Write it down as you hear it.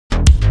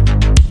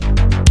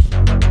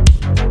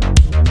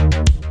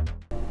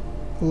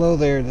Hello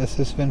there, this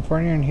is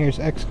Vinfornier, and here's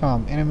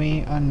XCom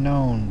Enemy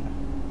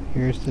Unknown.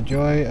 Here's the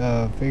joy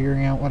of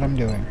figuring out what I'm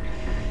doing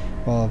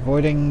while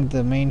avoiding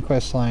the main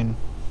quest line.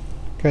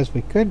 Because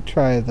we could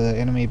try the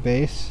enemy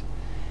base.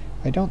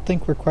 I don't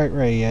think we're quite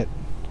ready yet.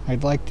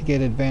 I'd like to get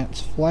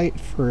advanced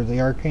flight for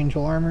the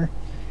Archangel armor.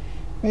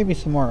 Maybe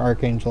some more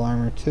Archangel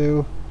armor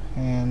too.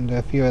 And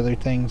a few other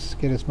things.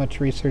 Get as much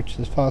research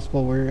as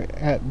possible. We're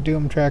at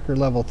Doom Tracker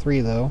level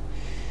 3 though.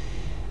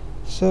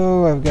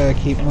 So I've got to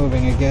keep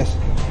moving, I guess.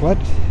 What?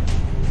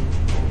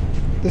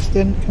 This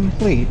didn't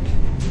complete.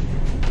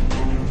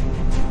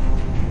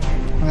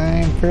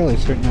 I'm fairly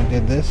certain I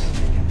did this.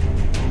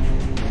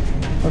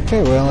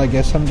 Okay, well, I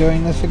guess I'm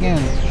doing this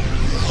again.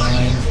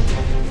 Fine.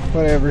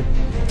 Whatever.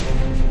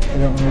 I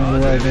don't remember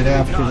what I did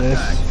after this.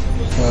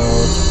 So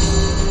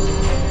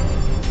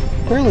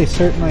fairly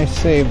certain I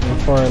saved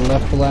before I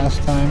left the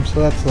last time, so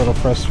that's a little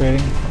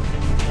frustrating.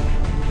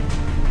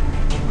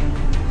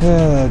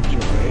 Ah,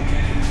 joy.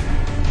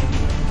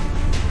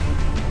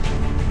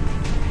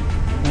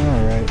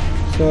 Alright,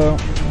 so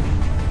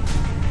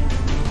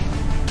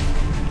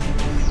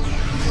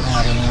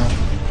I don't know.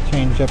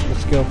 Change up the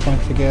skill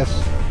points, I guess.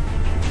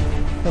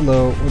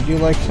 Hello, would you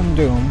like some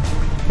Doom?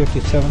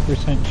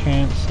 57%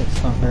 chance,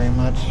 that's not very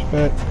much,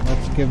 but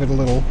let's give it a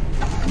little.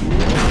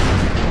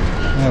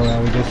 Oh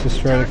well, we just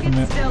destroyed a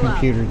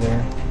computer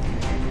there.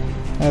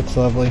 That's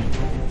lovely.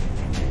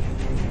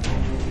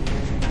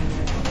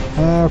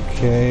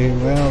 Okay,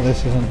 well,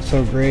 this isn't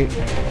so great.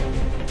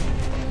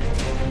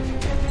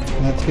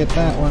 Let's get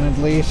that one at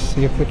least,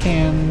 see if we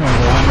can. There's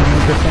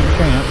a 100%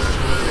 chance.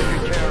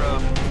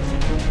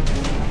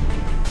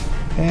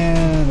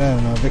 And, I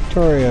don't know,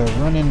 Victoria,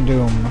 run in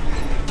Doom.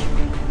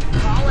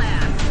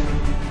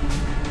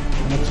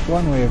 That's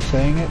one way of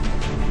saying it.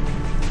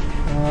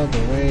 All the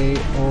way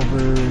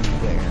over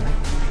there.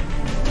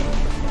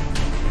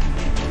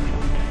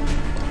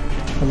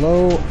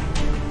 Hello,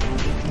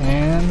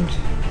 and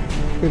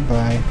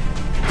goodbye.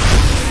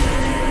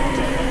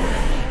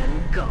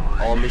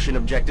 All mission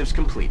objectives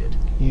completed.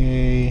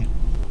 Yay.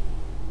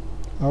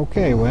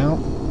 Okay, well,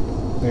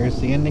 there's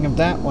the ending of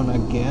that one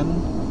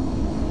again.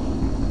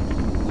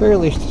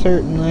 Fairly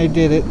certain I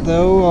did it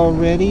though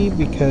already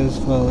because,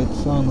 well,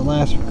 it's on the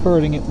last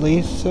recording at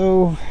least,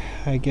 so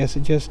I guess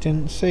it just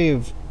didn't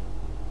save.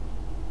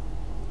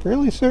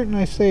 Fairly certain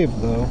I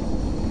saved though.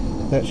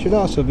 That should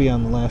also be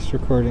on the last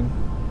recording,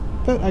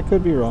 but I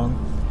could be wrong.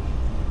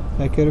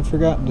 I could have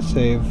forgotten to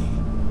save,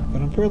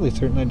 but I'm fairly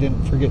certain I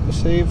didn't forget to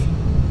save.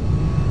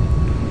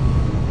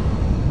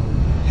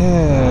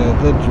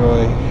 The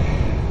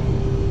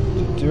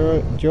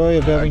joy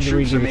of having to redo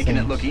troops are making things.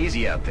 it look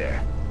easy out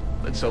there.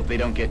 Let's hope they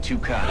don't get too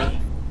cocky.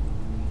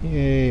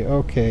 Yay,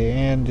 okay,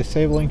 and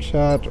disabling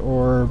shot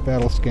or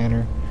battle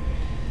scanner.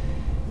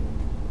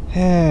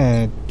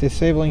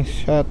 Disabling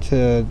shot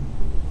to...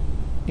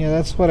 yeah,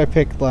 that's what I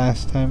picked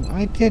last time.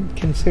 I did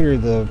consider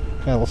the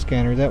battle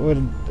scanner. That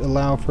would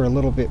allow for a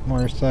little bit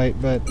more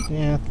sight, but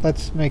yeah,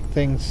 let's make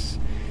things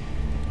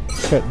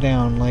shut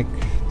down like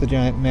the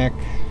giant mech.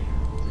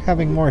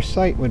 Having more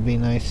sight would be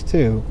nice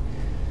too,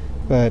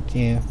 but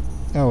yeah,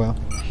 oh well.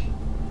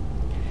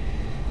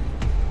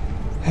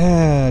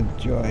 Ah,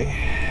 joy.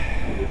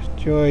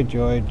 Joy,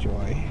 joy,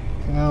 joy.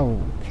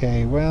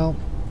 Okay, well,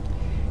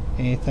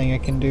 anything I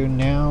can do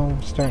now?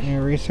 Start a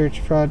new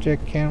research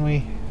project, can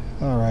we?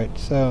 Alright,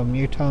 so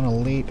Muton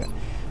Elite.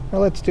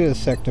 Well, let's do the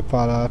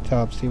Sectopod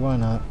autopsy, why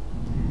not?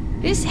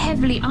 This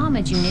heavily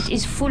armored unit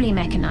is fully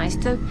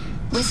mechanized, though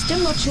we're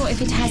still not sure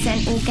if it has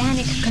an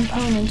organic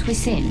component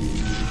within.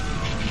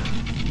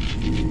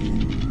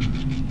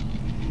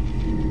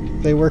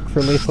 They work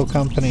for Lethal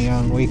Company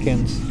on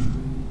weekends.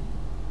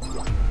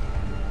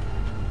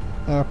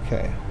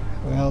 Okay,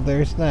 well,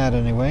 there's that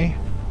anyway.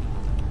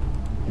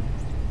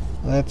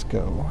 Let's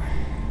go.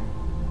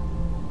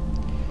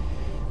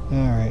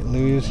 Alright,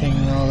 losing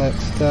all that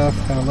stuff.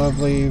 How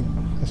lovely.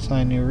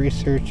 Assign new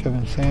research of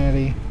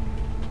insanity.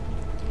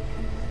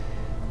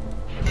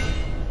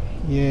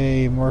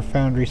 Yay, more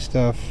foundry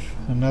stuff.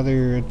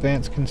 Another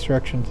advanced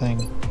construction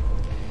thing.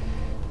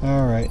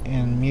 Alright,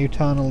 and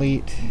Muton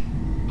Elite.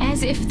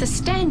 As if the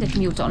standard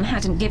Muton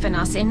hadn't given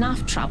us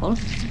enough trouble,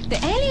 the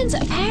aliens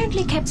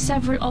apparently kept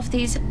several of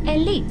these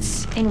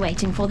elites in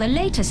waiting for the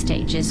later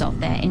stages of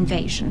their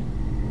invasion.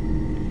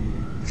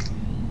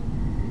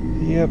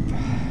 Yep.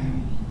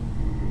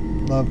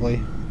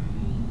 Lovely.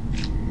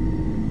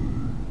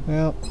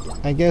 Well,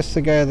 I guess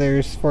the guy there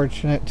is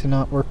fortunate to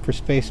not work for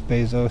Space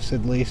Bezos,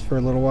 at least for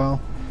a little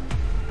while.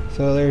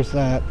 So there's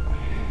that.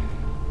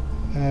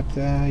 But,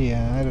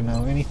 yeah, I don't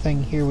know.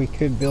 Anything here we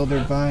could build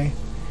or buy?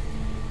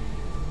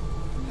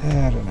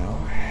 I don't know.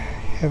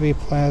 Heavy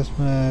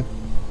plasma.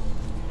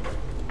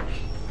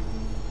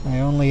 I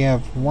only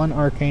have one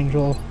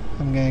Archangel.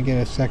 I'm gonna get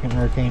a second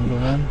Archangel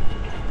then.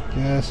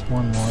 Just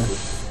one more.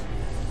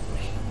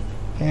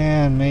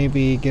 And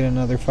maybe get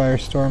another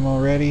Firestorm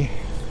already.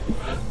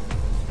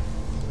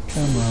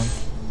 Come on.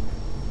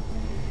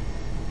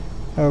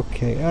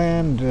 Okay,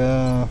 and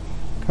a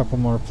couple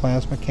more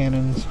plasma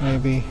cannons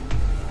maybe.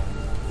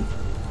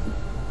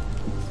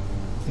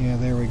 Yeah,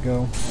 there we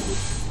go.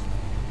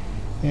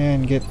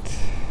 And get...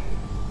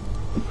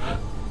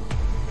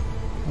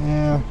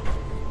 Yeah.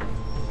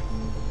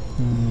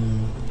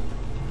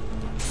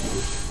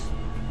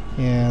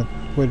 Yeah,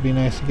 would be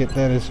nice to get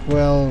that as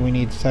well. We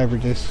need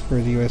cyberdisc for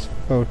the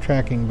UFO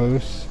tracking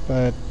boost,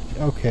 but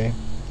okay.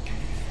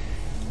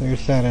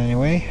 There's that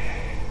anyway.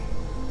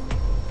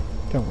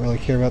 Don't really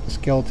care about the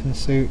skeleton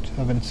suit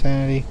of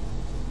insanity.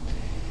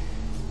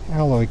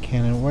 Alloy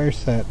cannon,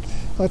 where's that?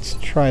 Let's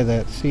try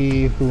that,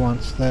 see who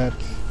wants that.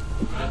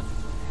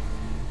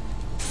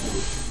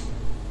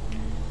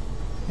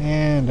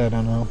 And I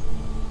don't know.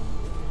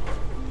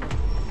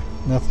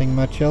 Nothing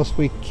much else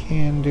we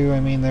can do. I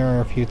mean, there are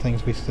a few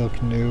things we still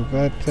can do,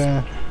 but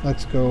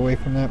let's go away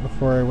from that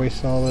before I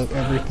waste all of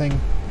everything.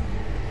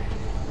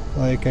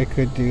 Like, I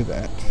could do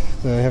that.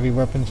 The heavy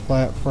weapons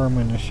platform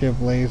and the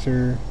shiv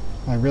laser.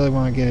 I really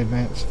want to get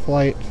advanced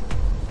flight.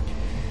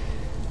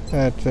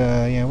 But,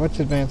 yeah, what's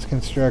advanced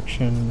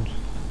construction?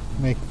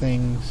 Make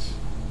things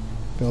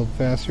build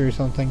faster or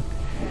something?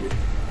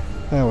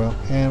 Oh well.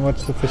 And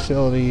what's the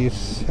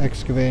facilities?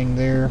 Excavating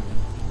there.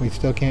 We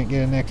still can't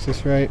get a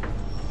nexus, right?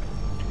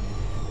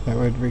 That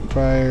would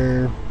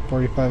require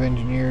 45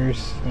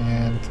 engineers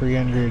and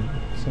 300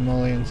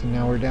 simoleons, and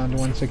now we're down to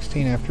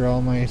 116 after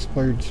all my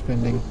splurge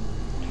spending.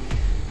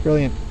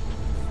 Brilliant.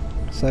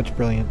 Such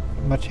brilliant.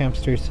 Much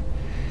hamsters.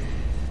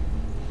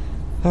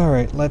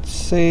 Alright, let's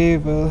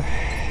save. Let's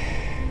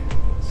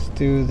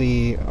do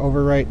the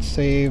overwrite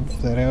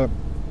save that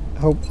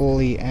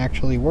hopefully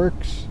actually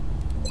works.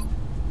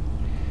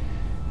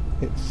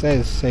 It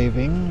says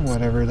saving,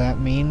 whatever that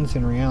means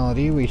in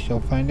reality, we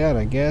shall find out,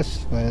 I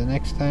guess, by the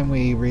next time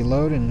we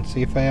reload and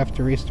see if I have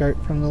to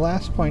restart from the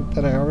last point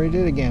that I already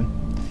did again.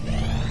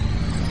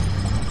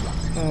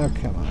 Oh,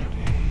 come on.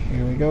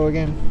 Here we go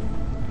again.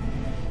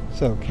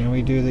 So, can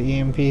we do the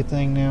EMP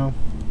thing now?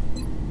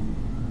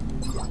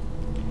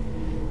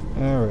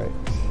 Alright.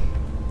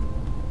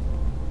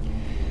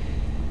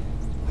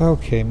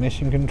 Okay,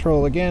 mission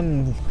control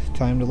again.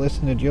 Time to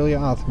listen to Julia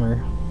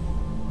Othmer.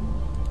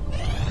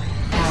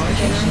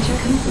 Generator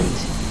complete.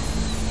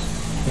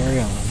 Carry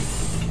on.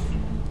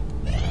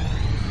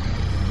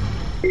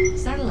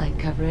 Satellite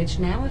coverage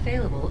now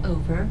available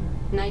over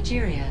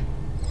Nigeria.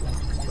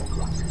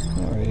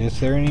 Alright, is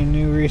there any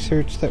new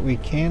research that we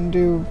can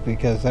do?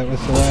 Because that was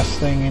the last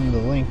thing in the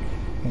link.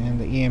 And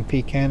the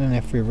EMP cannon,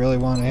 if we really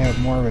want to have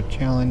more of a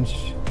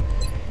challenge,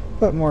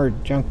 but more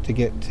junk to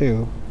get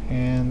to.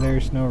 And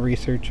there's no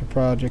research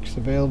projects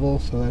available,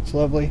 so that's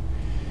lovely.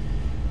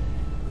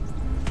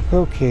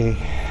 Okay.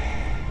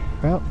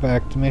 Well,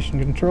 back to mission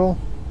control.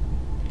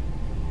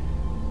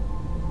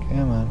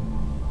 Come on.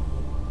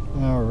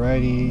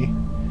 Alrighty.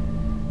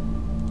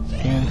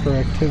 Scan for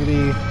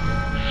activity.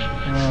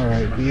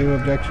 Alright, view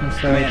abduction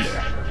sites.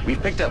 Commander,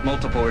 we've picked up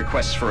multiple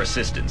requests for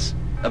assistance.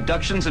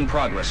 Abductions in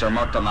progress are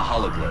marked on the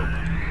hologlobe.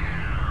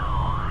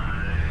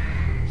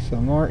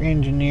 So more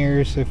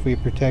engineers if we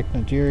protect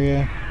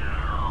Nigeria.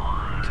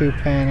 2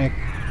 panic.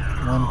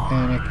 1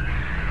 panic.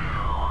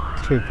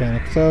 2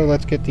 panic. So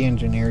let's get the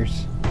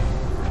engineers.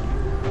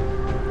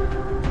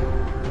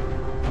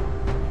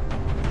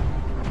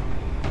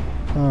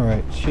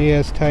 Alright, she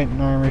has Titan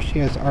armor, she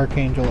has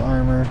Archangel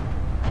armor.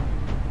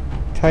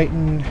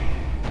 Titan,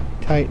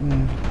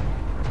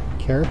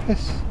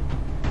 Carapace?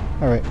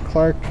 Alright,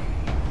 Clark,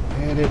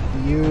 edit,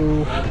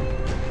 you,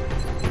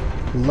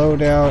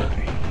 loadout,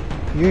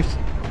 you,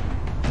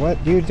 what?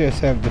 You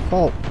just have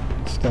default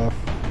stuff.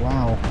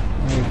 Wow,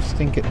 I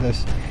stink at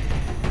this.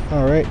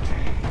 Alright,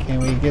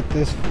 can we get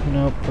this?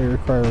 Nope, we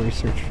require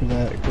research for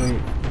that,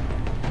 great.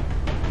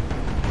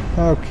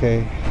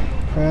 Okay,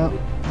 well,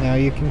 now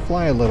you can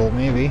fly a little,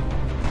 maybe.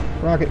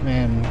 Rocket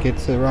Man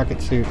gets a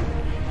rocket suit.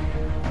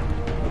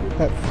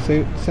 That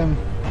suits him.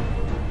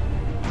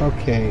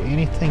 Okay,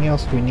 anything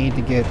else we need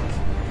to get?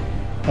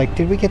 Like,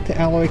 did we get the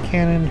alloy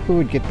cannon? Who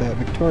would get that?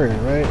 Victoria,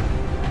 right?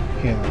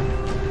 Yeah.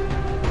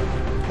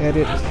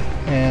 Edit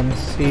and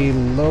see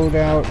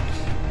loadout.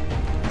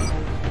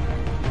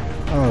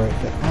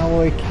 Alright, the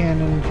alloy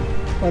cannon.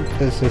 What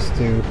does this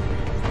do?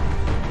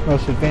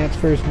 Most advanced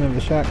version of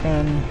the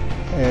shotgun.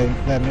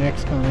 That an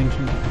XCom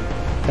engine.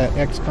 That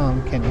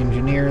XCom can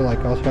engineer.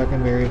 Like all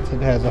shotgun variants,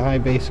 it has a high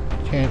base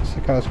chance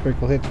to cause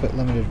critical hits but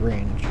limited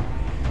range.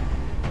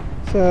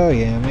 So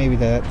yeah, maybe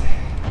that.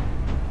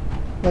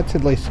 Let's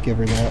at least give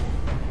her that.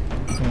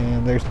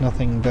 And there's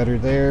nothing better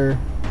there.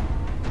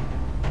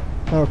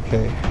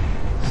 Okay,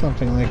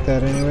 something like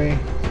that anyway.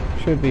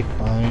 Should be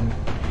fine.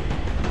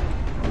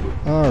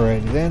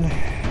 Alrighty then.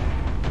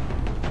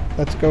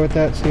 Let's go with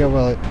that, see how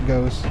well it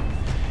goes.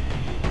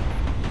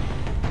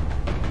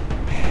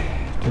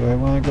 Do I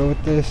want to go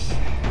with this?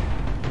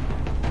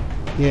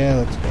 Yeah,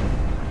 let's go.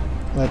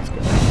 Let's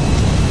go.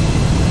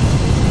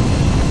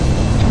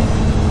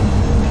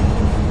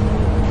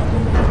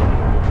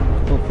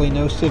 Hopefully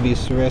no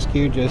civvies to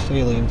rescue, just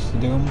aliens to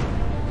doom.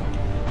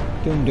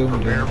 Doom, doom,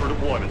 doom. Prepare for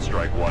deployment,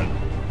 Strike One.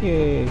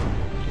 Yay.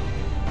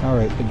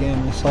 Alright, begin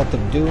Assault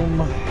of Doom.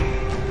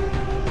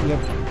 Yep.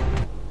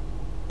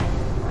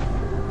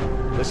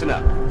 Listen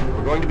up.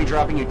 We're going to be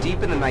dropping you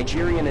deep in the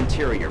Nigerian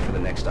interior for the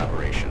next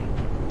operation.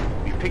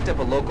 We've picked up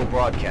a local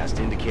broadcast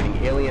indicating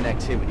alien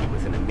activity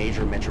within a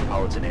major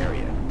metropolitan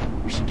area.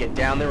 We should get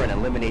down there and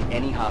eliminate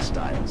any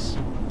hostiles.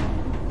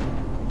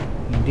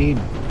 Indeed.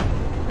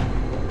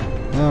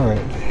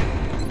 Alright.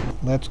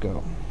 Let's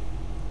go.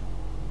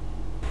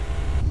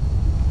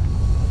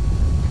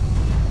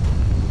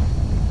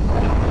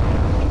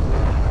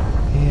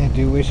 Yeah, I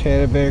do wish I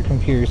had a better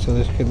computer so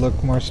this could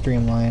look more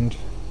streamlined.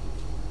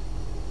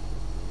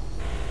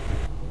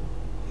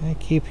 I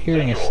keep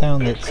hearing a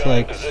sound that's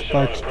like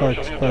spark,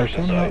 spark, spark.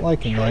 I'm not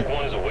liking that.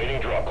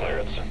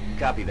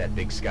 Copy that,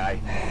 Big Sky.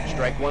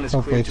 Strike 1 is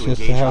Hopefully cleared it's to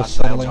just engage a house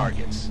hostile settling.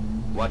 targets.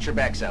 Watch your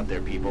backs out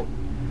there, people.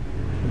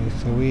 Okay,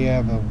 so we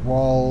have a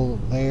wall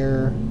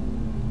there.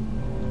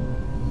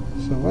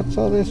 So what's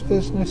all this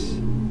business?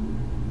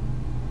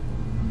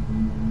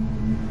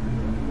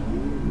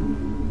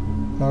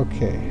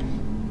 Okay.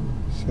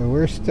 So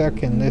we're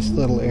stuck in this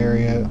little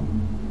area.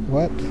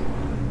 What?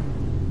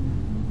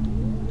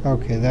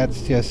 Okay,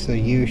 that's just a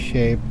U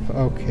shape.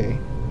 Okay.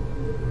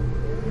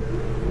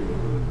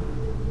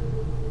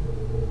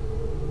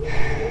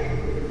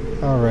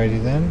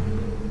 Alrighty then.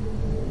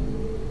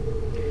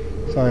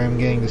 Sorry, I'm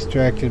getting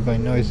distracted by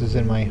noises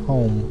in my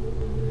home.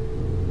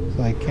 It's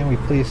like, can we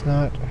please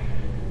not?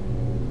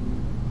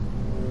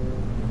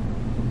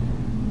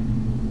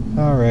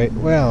 Alright,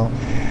 well,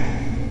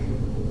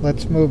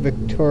 let's move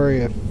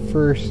Victoria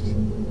first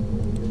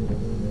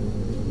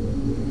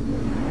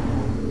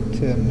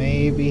to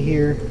maybe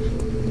here.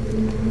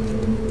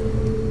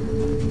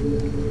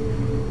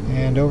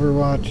 And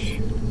Overwatch.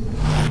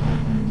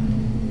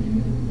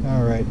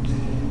 Alright.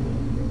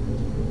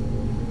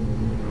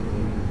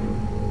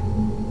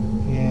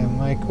 Yeah,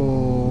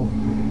 Michael,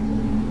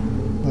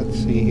 let's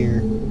see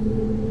here.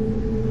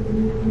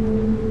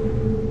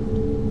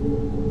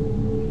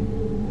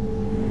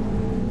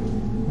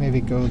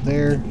 Maybe go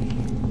there.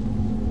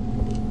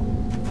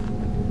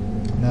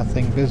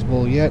 Nothing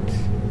visible yet.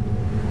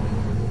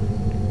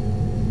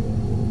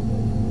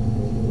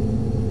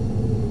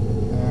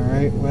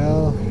 Alright,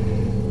 well,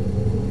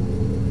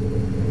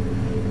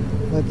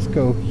 let's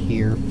go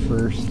here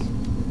first.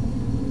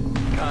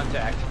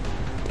 Contact.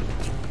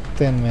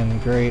 Thin men,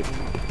 great.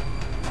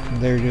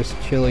 They're just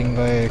chilling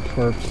by a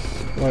corpse.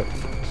 What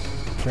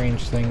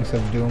strange things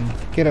of doom.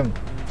 Get him!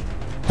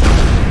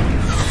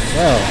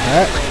 Well,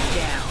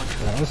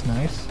 that was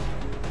nice.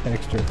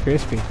 Extra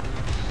crispy.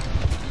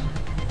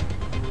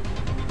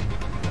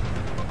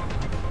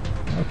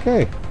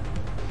 Okay.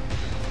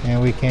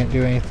 And we can't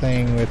do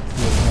anything with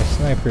my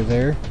sniper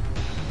there.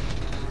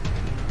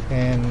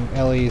 And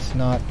Ellie's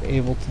not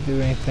able to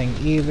do anything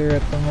either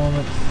at the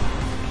moment.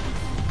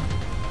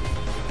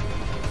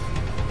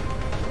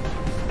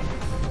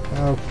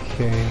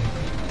 Okay.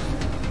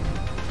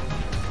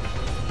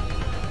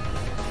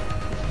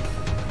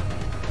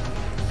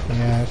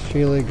 Yeah,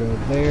 Sheila, go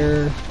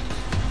there.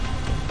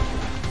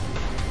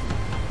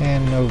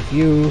 And no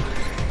view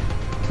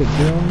to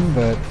Doom,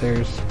 but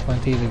there's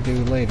plenty to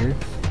do later.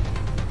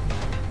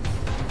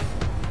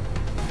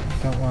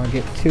 Don't want to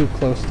get too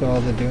close to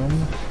all the Doom.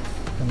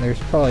 And there's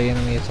probably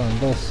enemies on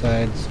both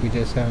sides, we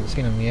just haven't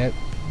seen them yet.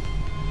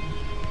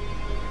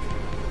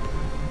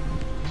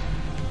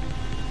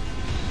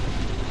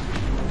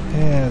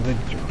 Yeah, the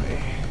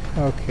joy.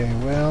 Okay,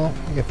 well,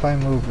 if I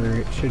move her,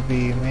 it should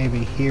be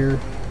maybe here.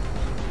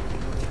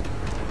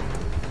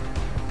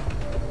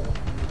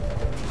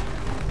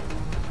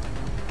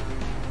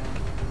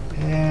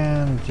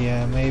 And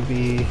yeah,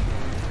 maybe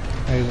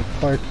either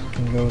Clark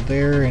can go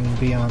there and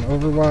be on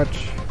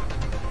Overwatch.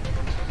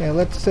 Yeah,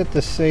 let's set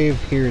the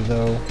save here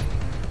though.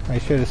 I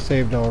should have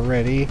saved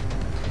already.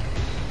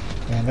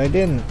 And I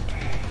didn't.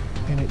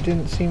 And it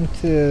didn't seem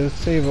to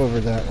save over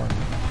that one.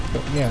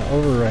 But yeah,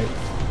 overwrite.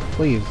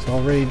 Please,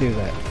 already do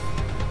that.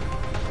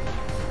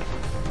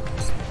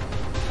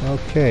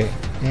 Okay,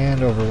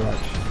 and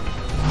Overwatch.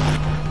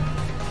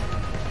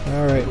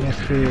 Alright,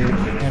 Mr.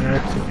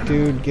 Anorexic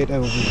Dude, get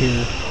over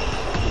here.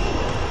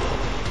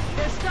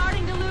 They're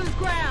starting to lose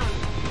ground.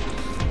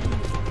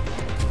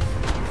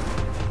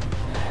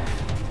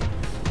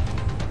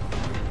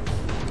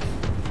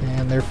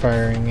 And they're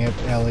firing at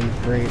Ellie.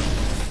 Great.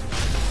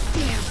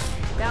 Damn,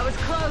 that was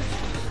close.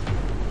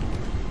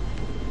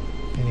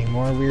 Any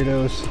more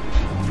weirdos?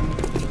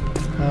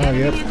 Oh, Enemy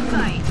yep. in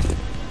sight.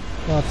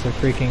 Lots of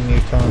freaking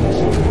mutons.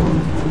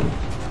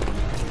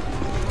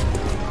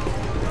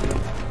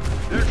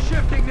 They're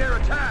shifting their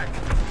attack.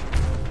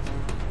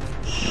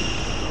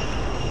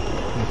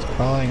 He's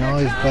calling all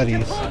his They're trying to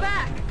buddies. pull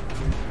back.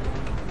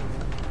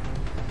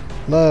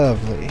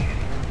 Lovely.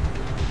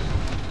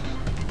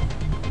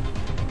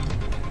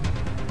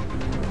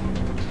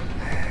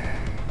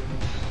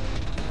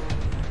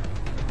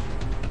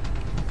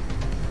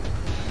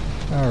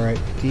 Alright,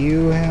 do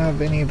you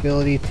have any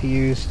ability to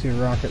use the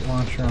rocket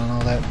launcher on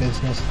all that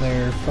business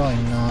there? Probably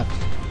not.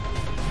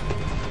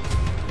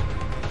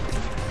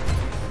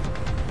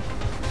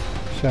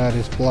 Shot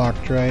is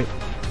blocked, right?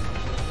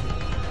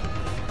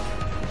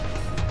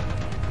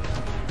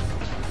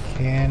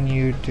 Can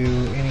you do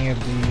any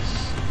of these?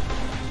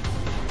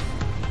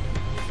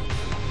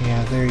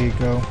 Yeah, there you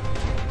go.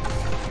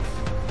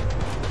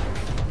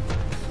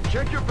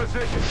 Check your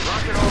position.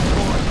 Rocket on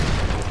board.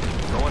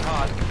 Going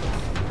hot.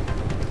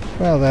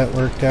 Well, that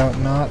worked out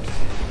not.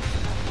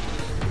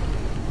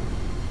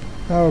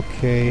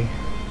 Okay.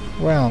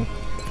 Well,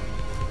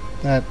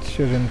 that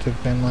shouldn't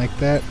have been like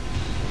that.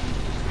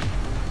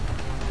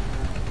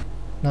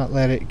 Not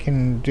that it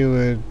can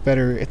do a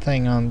better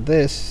thing on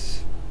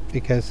this,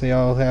 because they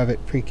all have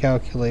it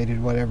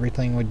pre-calculated what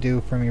everything would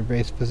do from your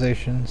base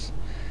positions.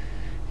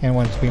 And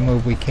once we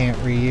move, we can't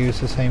reuse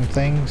the same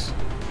things.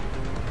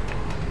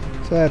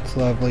 So that's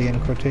lovely in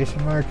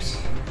quotation marks.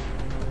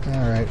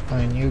 Alright,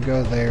 fine, you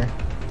go there.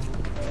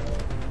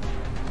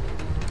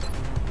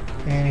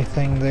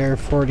 Anything there?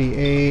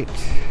 48,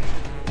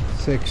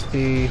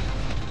 60,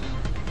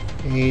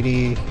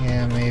 80,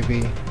 yeah,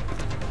 maybe.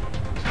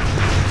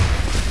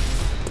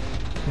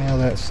 Well,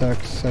 that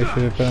sucks. I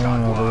should have put him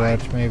on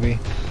Overwatch, maybe.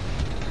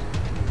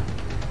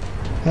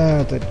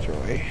 Oh, the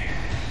joy.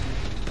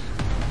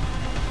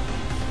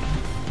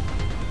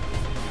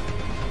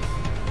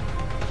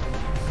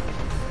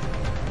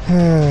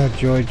 Ah,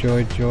 joy,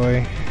 joy,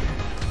 joy.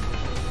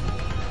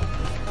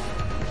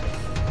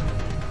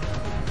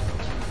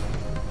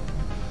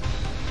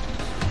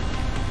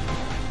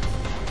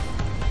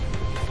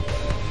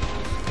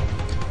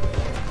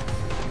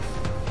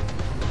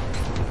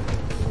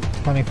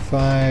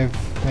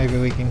 Maybe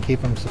we can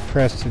keep them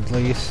suppressed at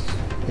least,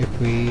 if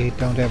we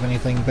don't have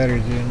anything better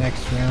to do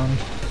next round.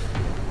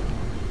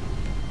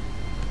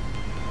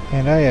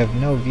 And I have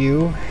no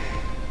view.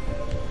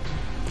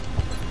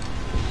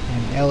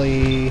 And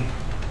Ellie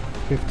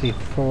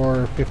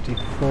 54,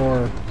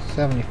 54,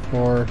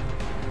 74.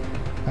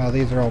 Oh,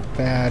 these are all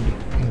bad,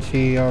 and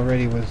she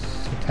already was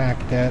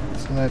attacked at,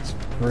 so that's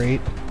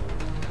great.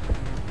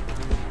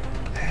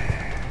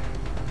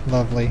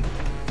 Lovely.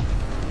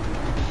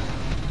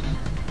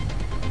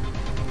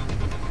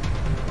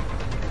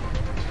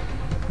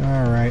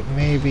 Alright,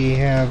 maybe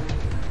have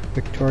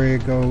Victoria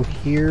go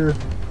here.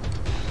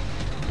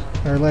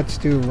 Or let's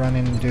do Run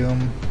and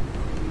Doom.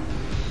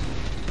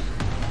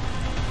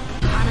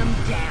 Hunt 'em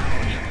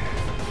down.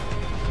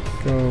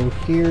 Go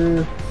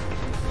here.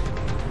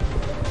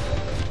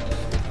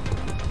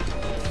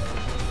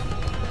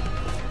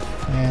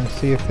 And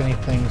see if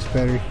anything's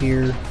better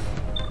here.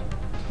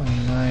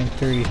 29,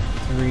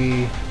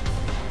 33,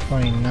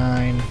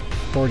 29,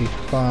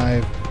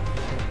 45.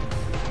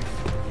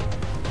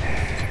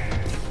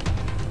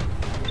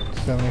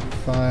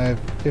 75,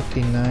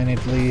 59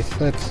 at least.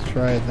 Let's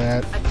try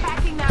that.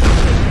 Attacking that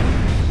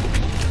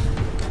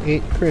position.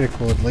 8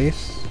 critical at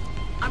least.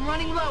 I'm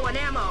running low on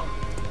ammo.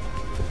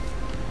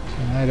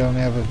 And I don't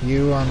have a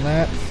view on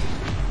that.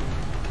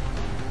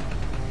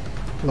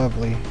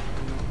 Lovely.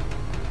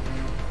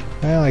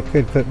 Well, I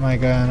could put my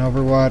guy on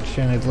Overwatch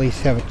and at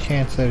least have a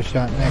chance at a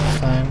shot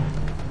next time.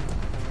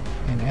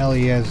 And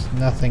Ellie has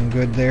nothing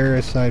good there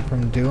aside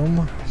from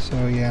Doom.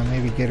 So yeah,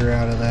 maybe get her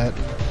out of that.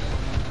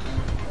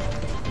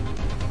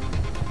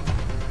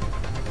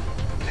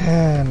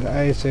 And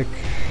Isaac,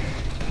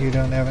 you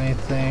don't have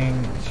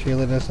anything.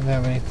 Sheila doesn't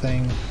have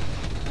anything.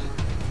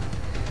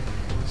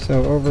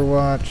 So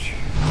Overwatch.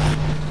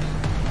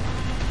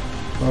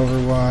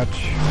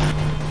 Overwatch.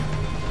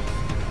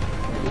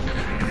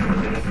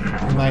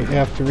 Might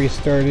have to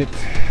restart it.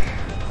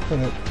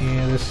 But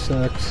yeah, this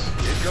sucks.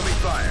 Incoming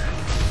fire.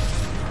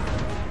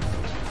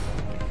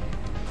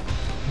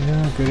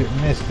 Yeah, good it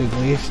missed at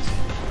least.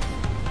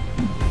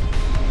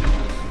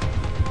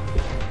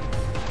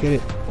 Get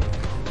it.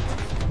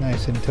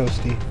 Nice and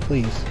toasty,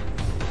 please.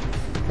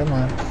 Come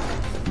on.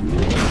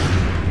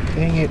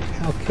 Dang it,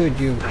 how could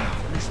you?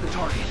 Miss the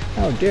target.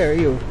 How dare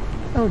you?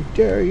 How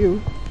dare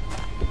you?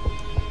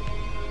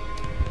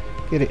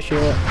 Get it,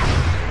 Sheila.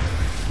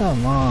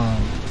 Come on.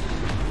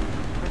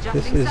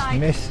 This is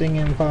missing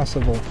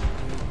impossible.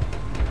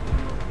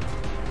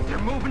 They're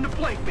moving to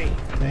flank me.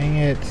 Dang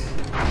it.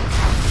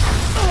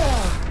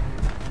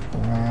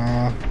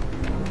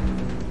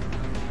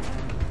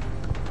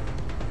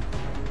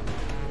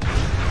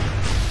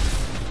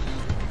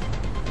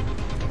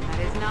 That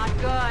is not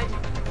good.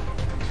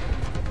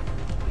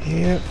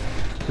 Yep.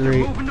 They're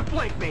Great. moving to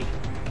flank me.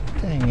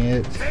 Dang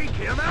it. Take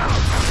him out.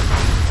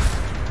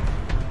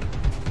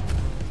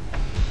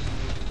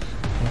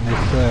 And they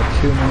still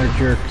have 2 more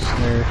jerks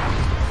there.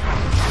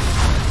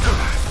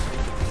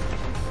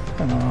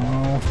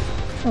 Oh,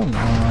 come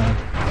on.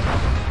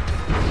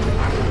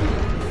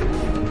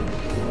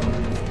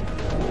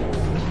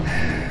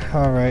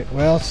 Alright,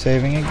 well,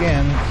 saving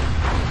again.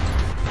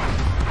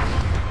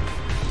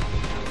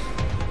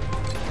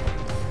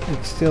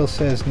 It still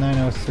says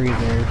 903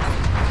 there.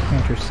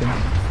 Interesting.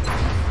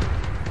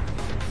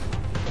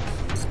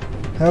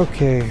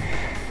 Okay,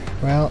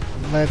 well,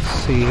 let's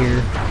see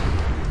here.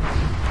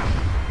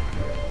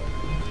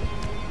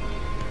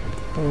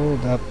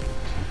 Hold up.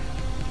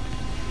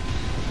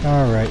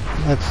 Alright,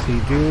 let's see.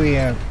 Do we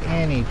have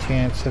any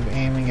chance of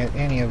aiming at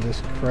any of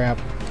this crap?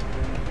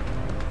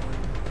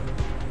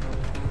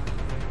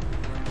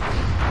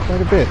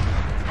 Quite a bit.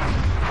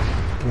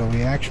 Will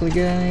we actually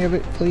get any of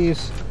it,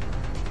 please?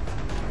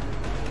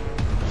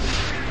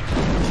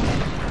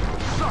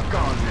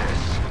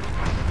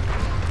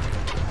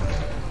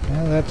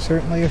 Well, that's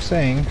certainly a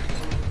saying.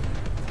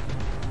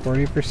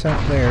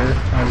 40% there.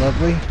 How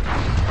lovely.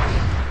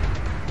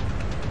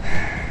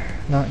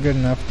 Not good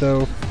enough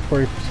though.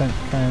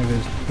 40% kind of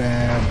is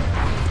bad.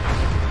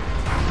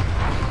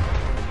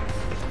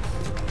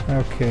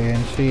 Okay,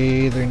 and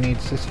she either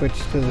needs to switch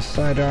to the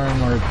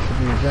sidearm or to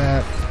do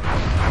that.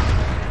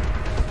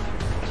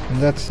 And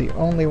that's the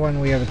only one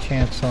we have a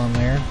chance on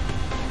there.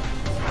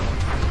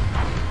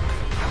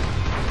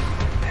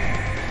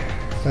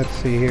 Let's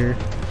see here.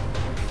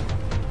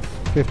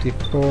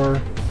 54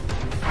 or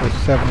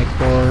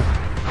 74.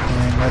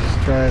 And let's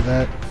try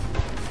that.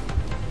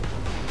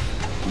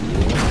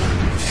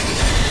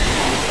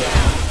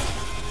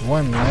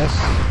 One less.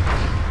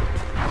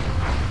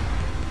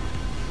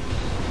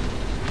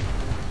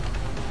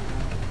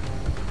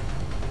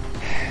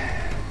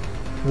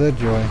 The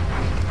joy.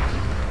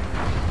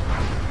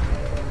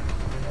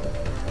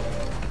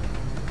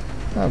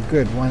 Oh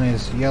good, one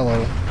is yellow.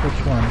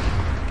 Which one?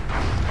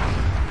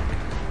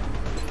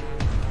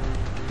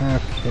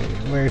 Okay,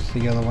 where's the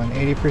yellow one?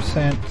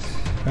 80%.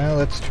 Well,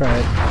 let's try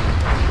it.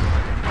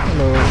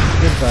 Hello,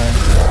 goodbye.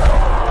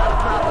 Not a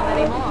problem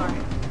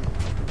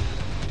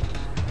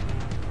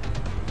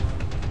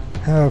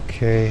anymore.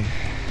 Okay.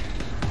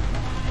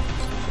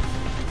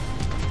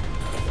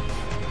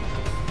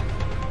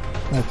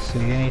 Let's see,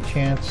 any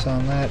chance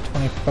on that?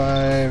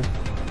 25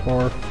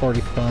 or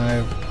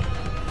 45?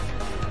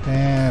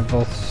 Eh,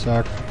 both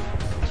suck.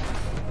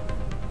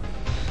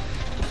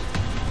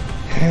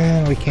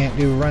 And we can't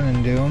do run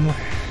and doom.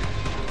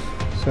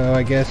 So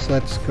I guess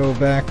let's go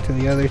back to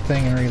the other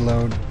thing and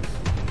reload.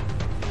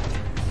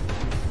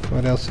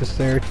 What else is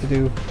there to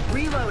do?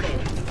 Reloading.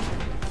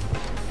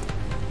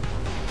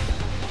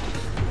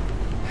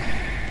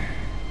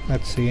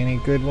 Let's see, any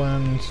good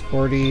ones?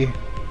 40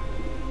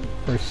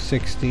 or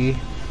 60.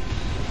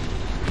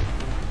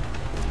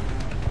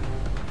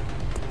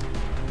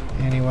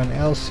 Anyone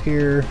else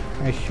here?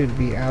 I should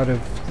be out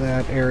of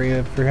that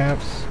area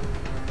perhaps.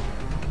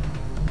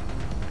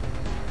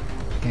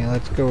 Yeah,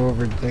 let's go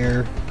over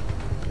there.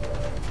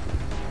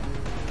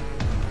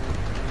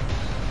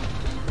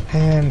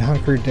 And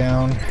hunker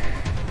down.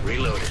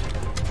 Reloaded.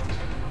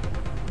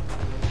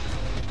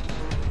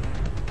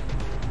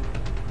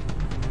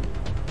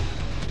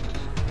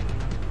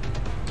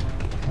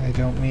 I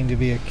don't mean to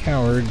be a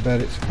coward, but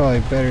it's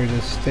probably better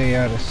to stay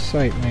out of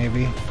sight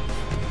maybe.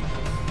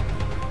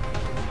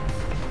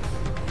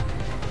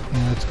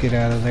 Yeah, let's get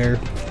out of there.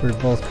 We're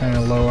both kind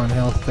of low on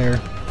health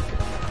there.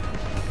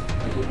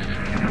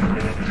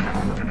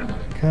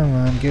 Come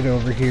on, get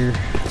over here.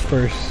 Of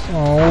course.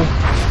 Oh.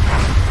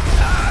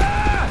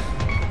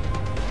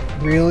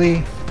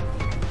 Really?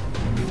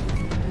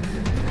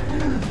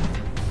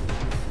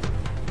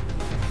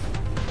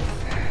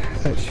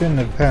 That shouldn't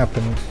have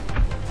happened.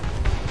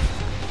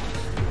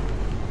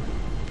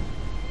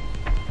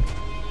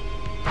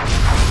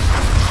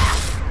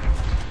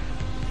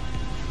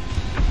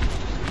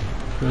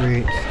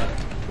 Great.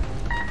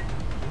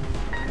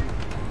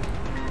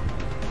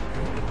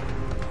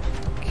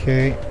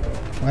 Okay.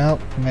 Well,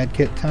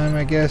 medkit time,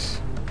 I guess.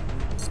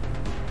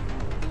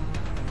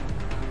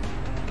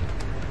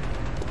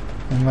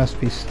 It must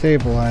be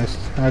stabilized.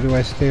 How do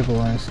I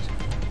stabilize?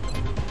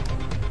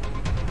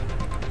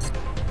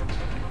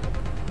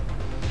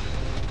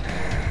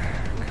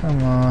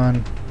 Come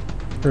on.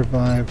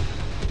 Revive.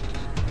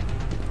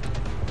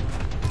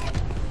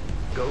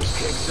 Go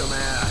kick some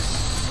ass.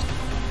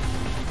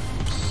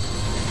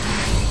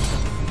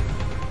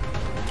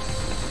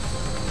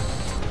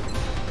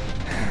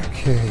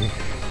 Okay.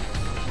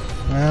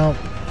 Well,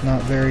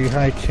 not very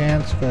high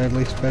chance, but at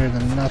least better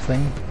than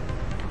nothing.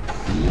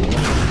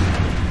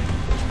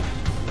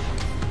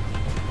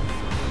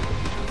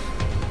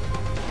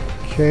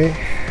 Okay.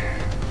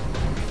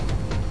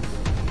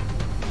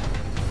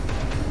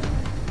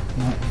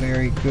 Not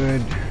very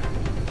good.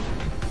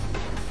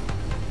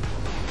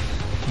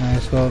 Might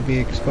as well be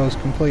exposed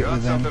completely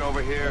Got then. something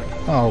over here.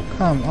 Oh,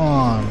 come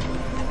on.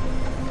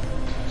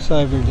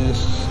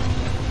 Cyberdiscs.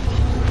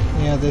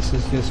 Yeah, this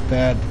is just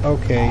bad.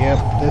 Okay, yep,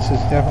 this is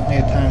definitely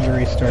a time to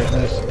restart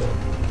this.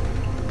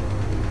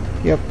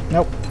 Yep,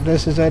 nope,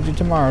 this is Edge of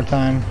Tomorrow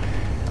time.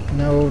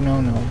 No,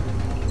 no, no.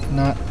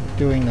 Not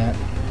doing that.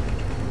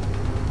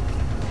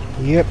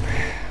 Yep,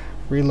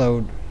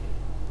 reload.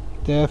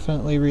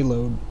 Definitely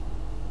reload.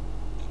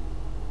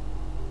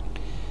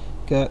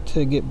 Got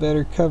to get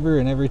better cover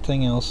and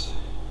everything else.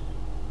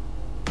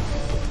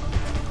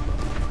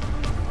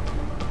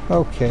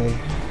 Okay.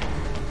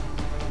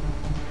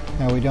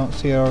 Now we don't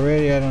see it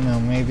already, I don't know,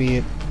 maybe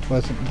it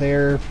wasn't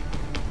there.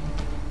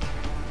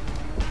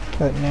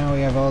 But now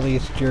we have all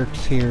these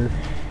jerks here,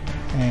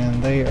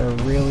 and they are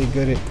really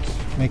good at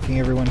making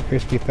everyone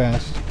crispy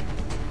fast.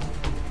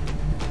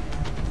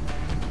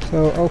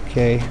 So,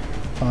 okay,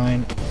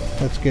 fine.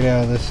 Let's get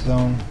out of this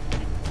zone.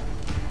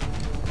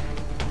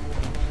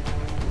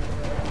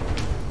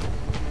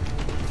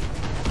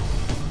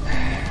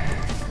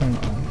 Come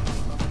on.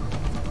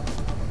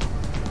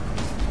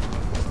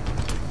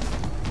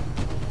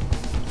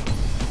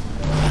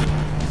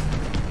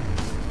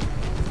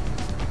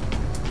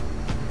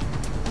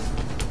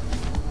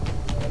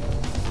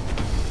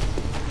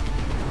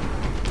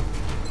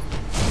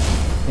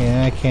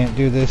 Yeah, I can't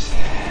do this.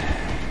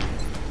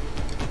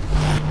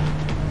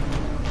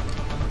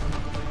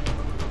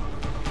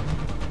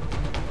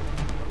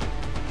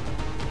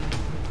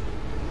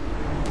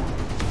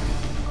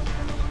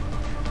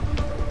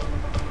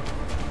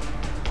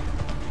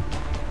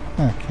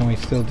 Can we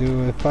still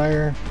do a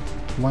fire?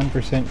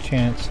 1%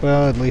 chance.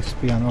 Well, at least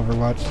be on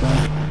Overwatch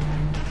then.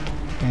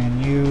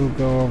 And you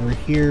go over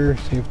here,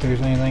 see if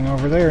there's anything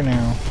over there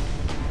now.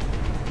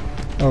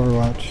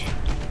 Overwatch.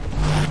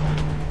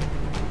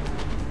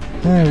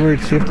 Oh,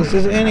 weird, see if this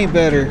is any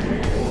better.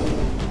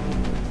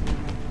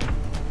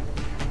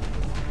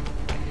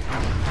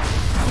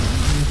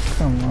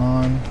 Come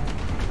on.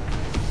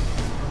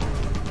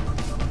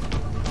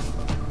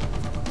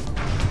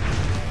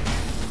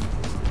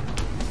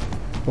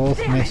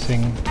 Both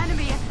missing.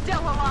 Enemy is still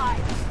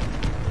alive.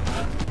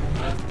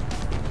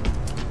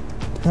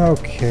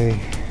 Okay.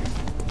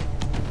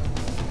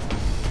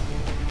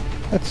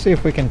 Let's see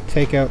if we can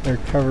take out their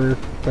cover,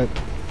 but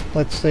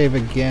let's save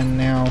again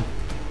now.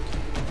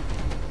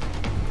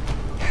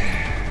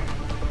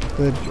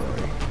 The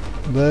joy.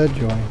 The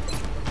joy.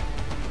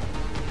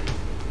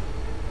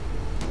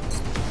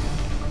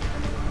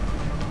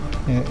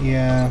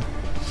 Yeah.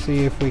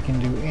 See if we can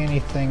do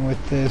anything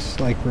with this,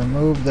 like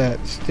remove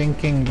that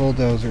stinking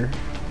bulldozer.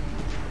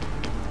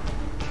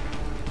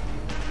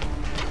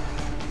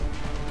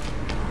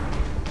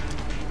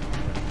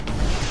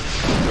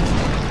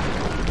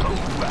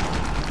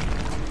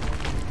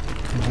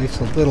 At least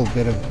a little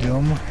bit of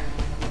doom.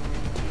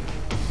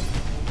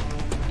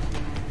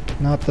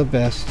 Not the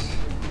best.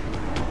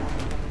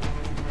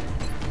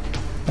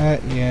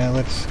 But yeah,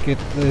 let's get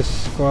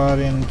this squad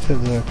into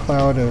the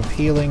cloud of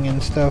healing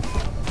and stuff.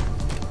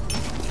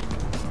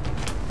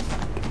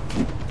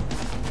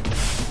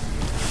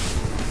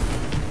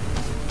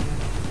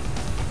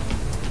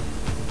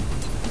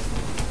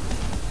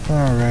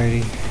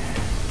 Alrighty.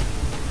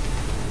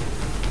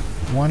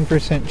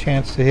 1%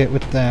 chance to hit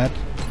with that.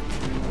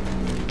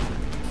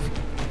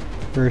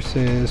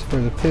 Versus for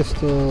the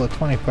pistol, a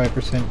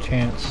 25%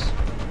 chance.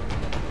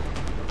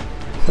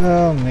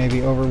 So maybe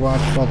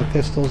Overwatch while the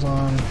pistol's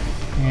on.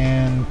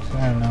 And,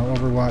 I don't know,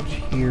 Overwatch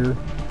here.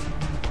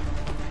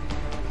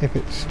 If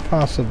it's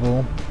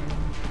possible.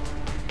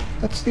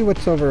 Let's see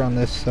what's over on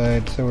this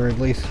side so we're at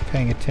least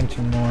paying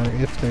attention more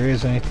if there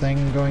is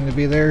anything going to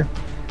be there.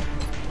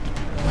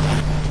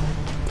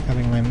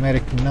 Having my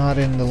medic not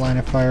in the line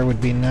of fire would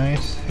be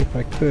nice, if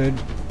I could.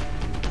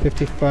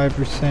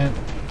 55%,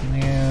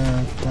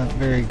 yeah, not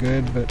very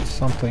good, but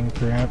something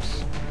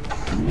perhaps.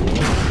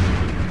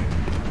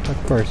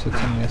 Of course it's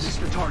a miss.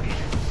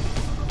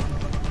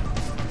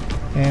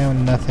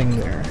 And nothing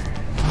there.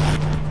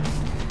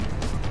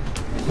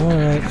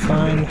 Alright,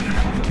 fine.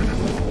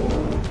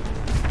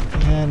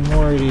 And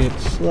more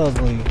idiots,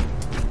 lovely.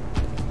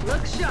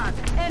 Look sharp.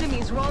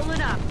 Enemies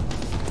rolling up.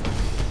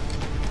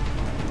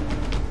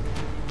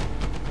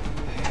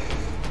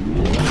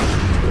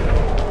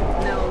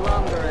 No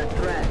longer a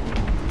threat.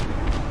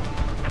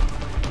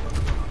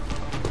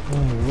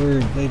 Oh,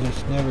 word, they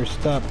just never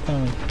stop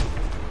coming.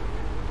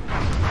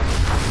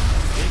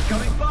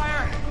 Incoming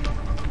fire!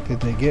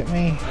 Did they get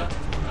me?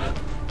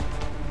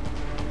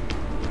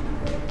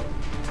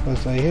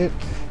 Was I hit?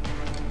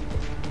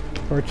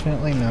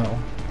 Fortunately, no.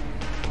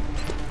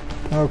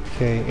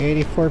 Okay,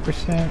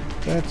 84%.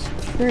 That's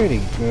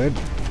pretty good.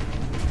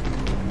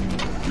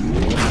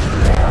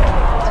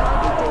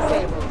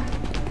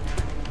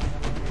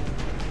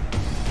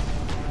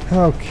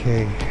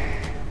 Okay,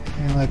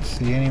 and let's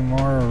see, any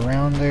more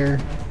around there?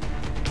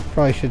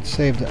 Probably should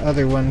save the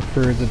other one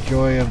for the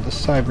joy of the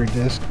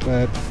cyberdisc,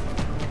 but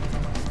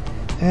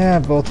yeah,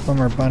 both of them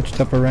are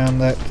bunched up around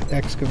that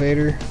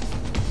excavator.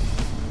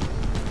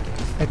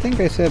 I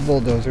think I said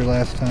bulldozer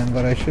last time,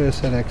 but I should have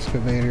said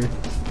excavator.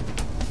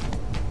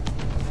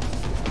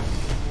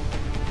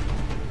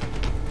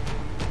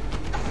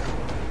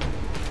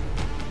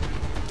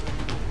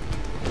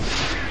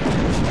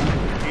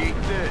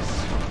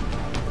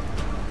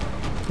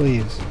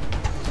 Please,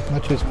 as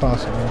much as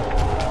possible,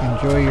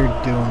 enjoy your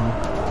doom.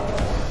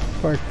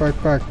 Bark,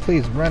 bark, bark,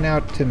 please run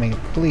out to me,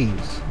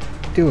 please.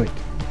 Do it.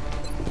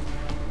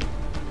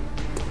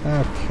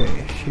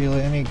 Okay,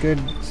 Sheila, any good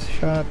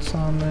shots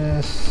on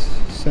this?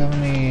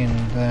 70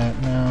 and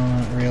that, no,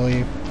 not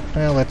really.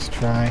 Well, let's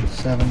try,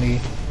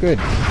 70. Good.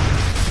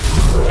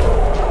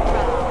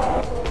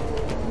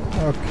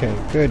 Okay,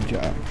 good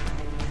job.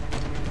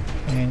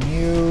 And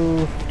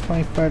you,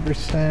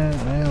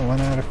 25%, well,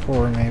 1 out of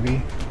 4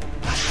 maybe.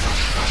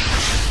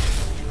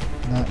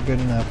 Not good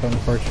enough,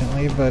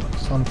 unfortunately, but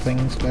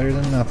something's better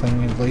than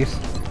nothing, at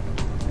least.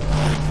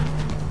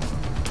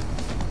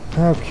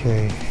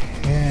 Okay,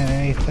 and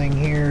anything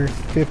here?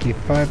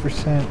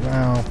 55%,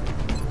 wow.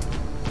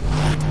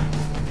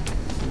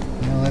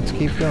 Well, let's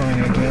keep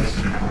going, I guess.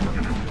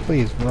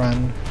 Please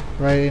run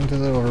right into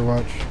the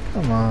Overwatch.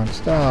 Come on,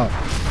 stop.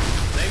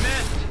 They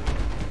missed!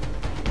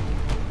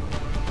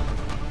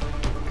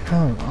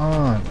 Come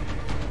on.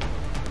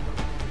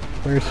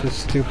 Where's this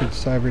stupid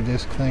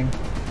cyberdisc thing?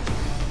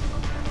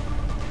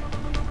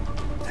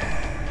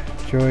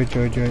 joy,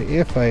 joy, joy.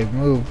 If I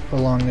move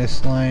along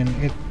this line,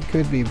 it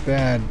could be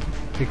bad,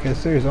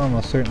 because there's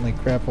almost certainly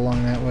crap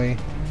along that way,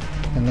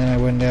 and then I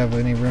wouldn't have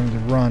any room to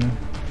run,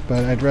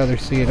 but I'd rather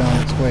see it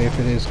on its way if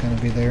it is going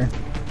to be there.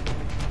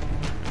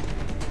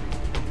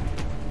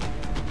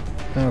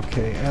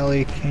 Okay,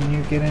 Ellie, can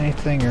you get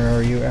anything, or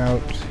are you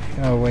out?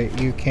 Oh wait,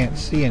 you can't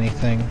see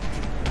anything.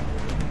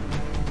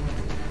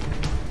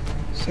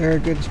 Is there a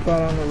good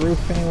spot on the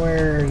roof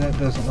anywhere? That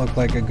doesn't look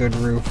like a good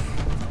roof.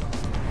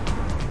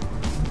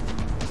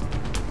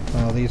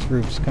 Wow, these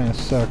roofs kind of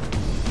suck.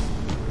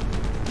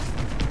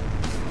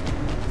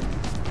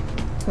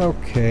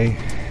 Okay.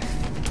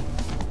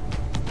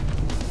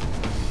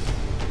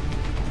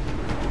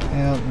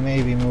 Well,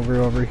 maybe move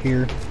her over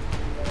here.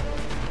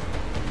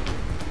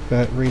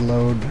 But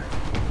reload.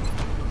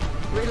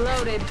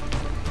 Reloaded.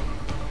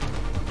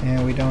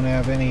 And we don't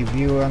have any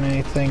view on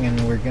anything, and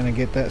we're gonna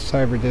get that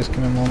cyberdisc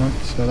in a moment,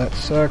 so that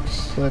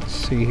sucks. Let's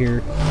see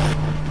here.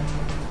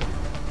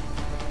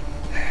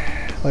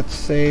 Let's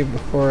save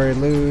before I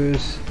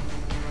lose,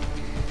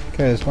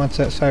 because once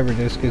that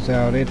cyberdisc is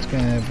out, it's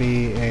gonna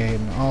be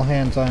an all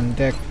hands on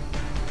deck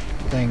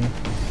thing.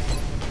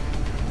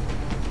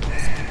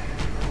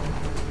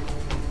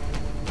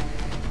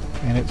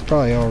 And it's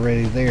probably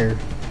already there.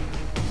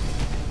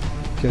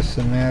 Just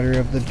a matter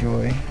of the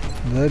joy.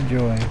 The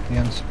joy. The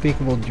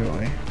unspeakable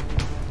joy.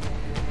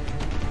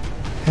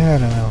 I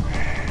don't know.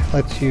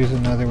 Let's use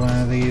another one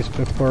of these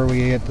before we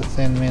get the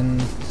thin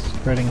mints,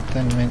 spreading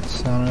thin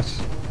mints on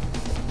us.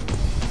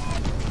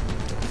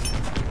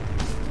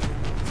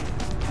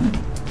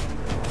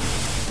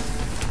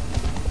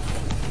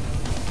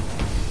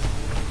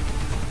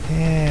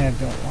 Yeah,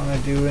 I don't want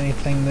to do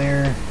anything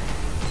there.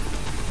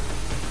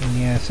 And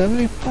yeah,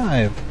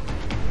 75.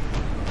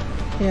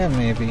 Yeah,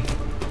 maybe.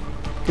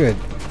 Good.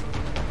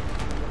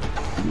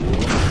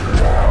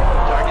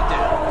 Target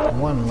down.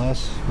 One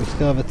less. We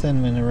still have a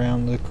thin min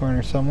around the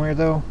corner somewhere,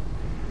 though.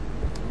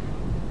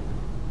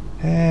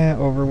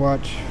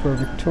 Overwatch for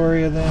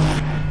Victoria, then.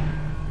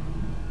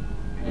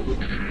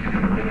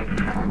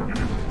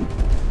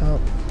 Oh,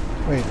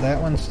 wait,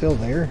 that one's still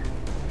there?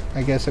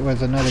 I guess it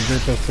was another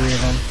group of 3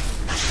 of them.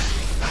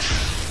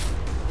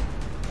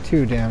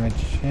 2 damage.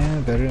 Yeah,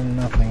 better than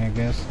nothing, I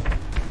guess.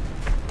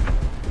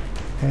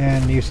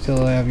 And you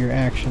still have your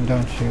action,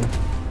 don't you?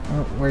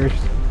 Oh, where's...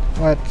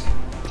 what?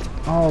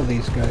 All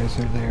these guys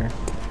are there.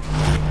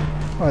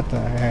 What the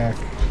heck?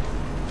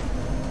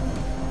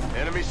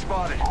 Enemy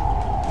spotted.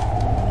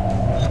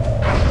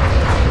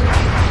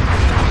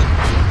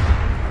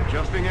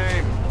 Adjusting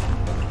aim.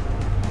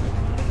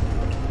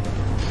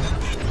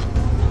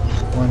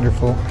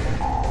 Wonderful.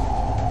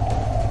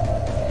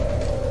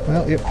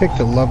 Well, it picked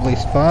a lovely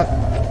spot.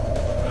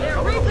 They're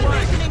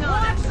repositioning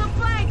on us. Watch the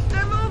flanks.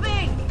 They're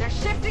moving. They're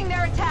shifting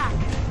their attack.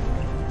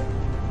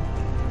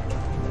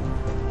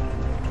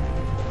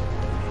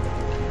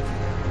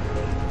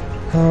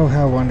 Oh,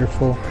 how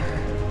wonderful.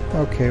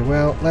 Okay,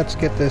 well, let's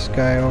get this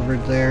guy over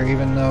there,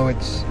 even though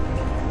it's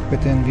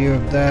within view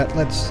of that.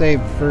 Let's save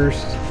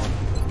first.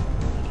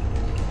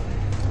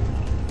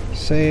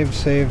 Save,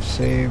 save,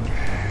 save.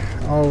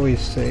 Always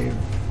save.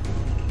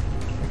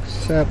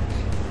 Accept.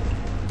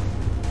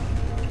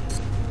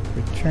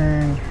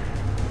 Return.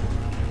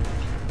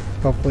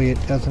 Hopefully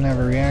it doesn't have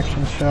a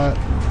reaction shot.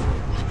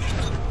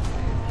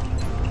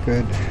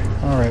 Good.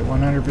 Alright,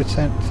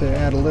 100% to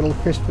add a little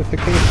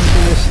crispification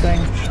to this thing.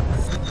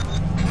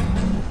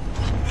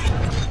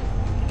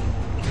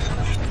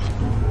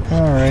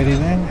 Alrighty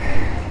then.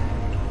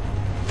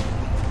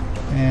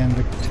 And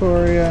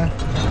Victoria,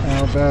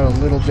 how about a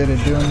little bit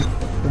of doom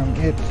from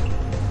it?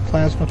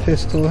 Plasma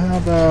pistol, how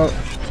about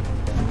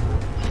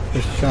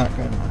the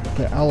shotgun,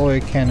 the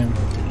alloy cannon?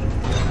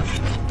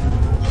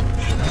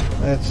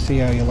 Let's see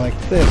how you like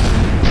this.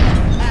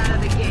 Out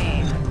of the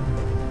game.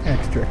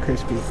 Extra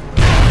crispy.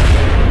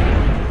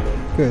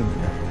 Good.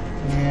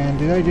 And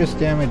did I just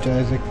damage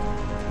Isaac?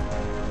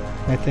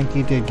 I think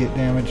he did get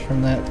damage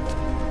from that.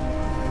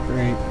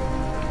 Great.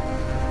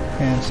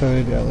 And so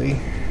did Ellie.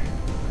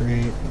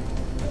 Great.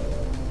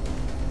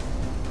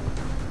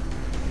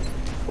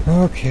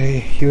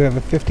 Okay, you have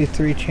a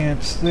 53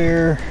 chance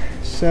there,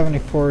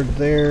 74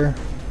 there.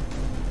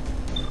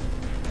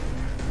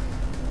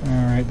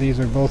 Alright, these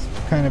are both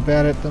kind of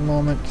bad at the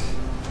moment.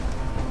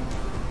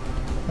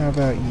 How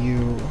about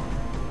you?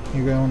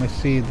 You can only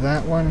see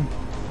that one.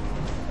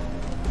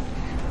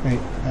 Wait,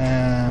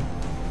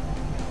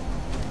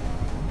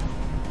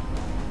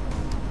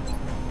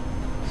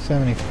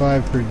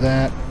 75 for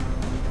that.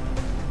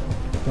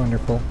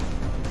 Wonderful.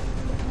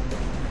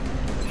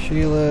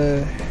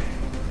 Sheila,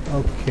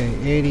 okay,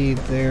 80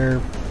 there.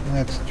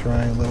 Let's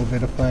try a little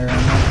bit of fire on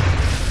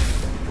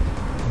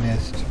that.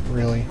 Missed,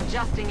 really.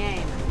 Adjusting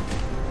aim.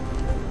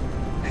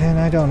 And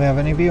I don't have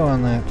any view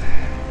on that.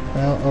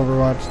 Well,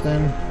 Overwatch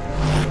then.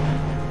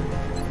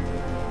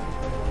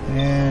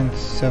 And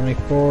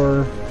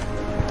 74.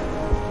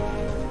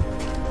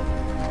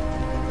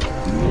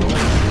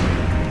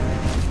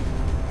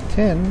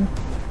 $10.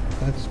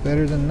 That's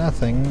better than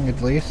nothing,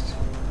 at least.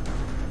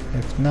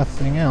 If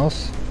nothing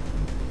else.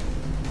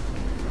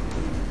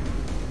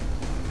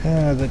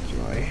 Ah, the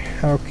joy.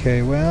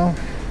 Okay, well.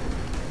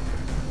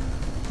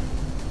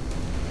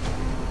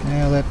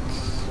 Now let's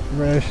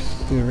rush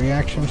the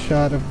reaction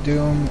shot of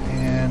Doom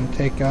and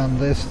take on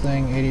this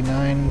thing,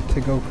 89,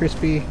 to go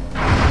crispy.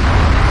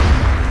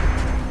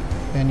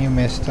 And you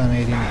missed on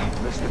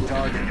 89. Missed the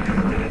target.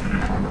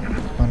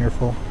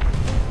 Wonderful.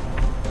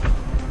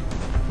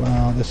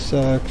 Wow, this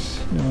sucks.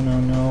 No, no,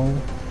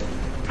 no.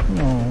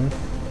 No.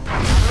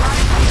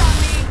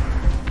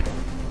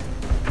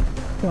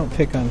 Don't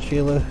pick on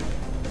Sheila.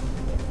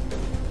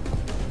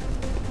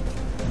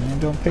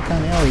 And don't pick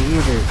on Ellie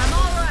either. I'm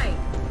alright.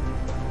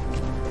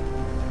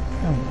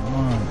 Come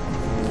on.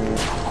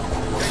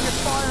 Taking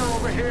fire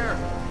over here.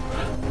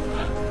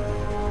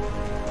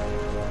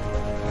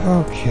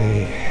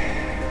 Okay.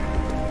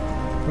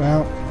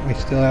 Well, we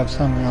still have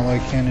some alloy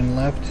cannon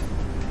left.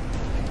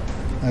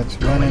 Let's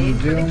run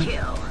and Doom.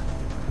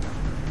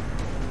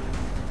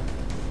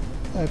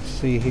 Let's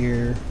see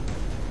here.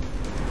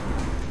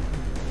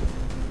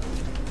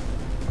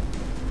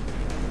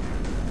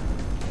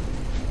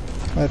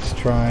 Let's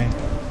try.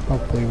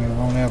 Hopefully we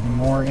won't have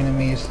more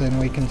enemies than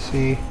we can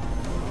see.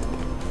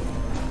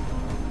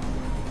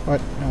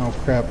 What? Oh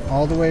crap.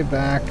 All the way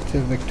back to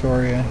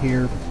Victoria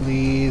here,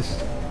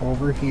 please.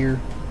 Over here.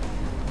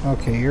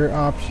 Okay, your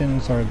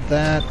options are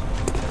that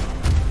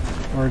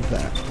or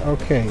that.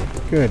 Okay,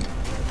 good.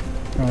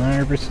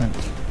 100%.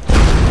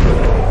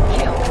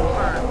 Kill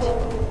confirmed.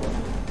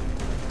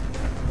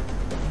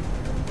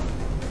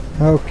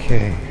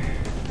 Okay.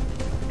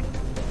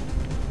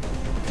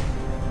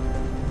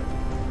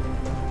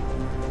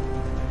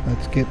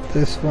 Let's get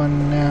this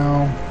one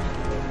now.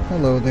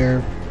 Hello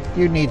there.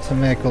 You need some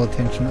medical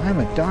attention. I'm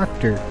a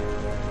doctor.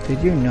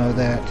 Did you know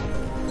that?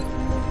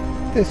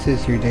 This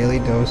is your daily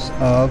dose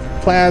of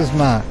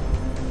plasma.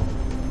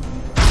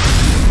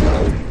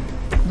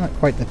 Not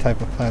quite the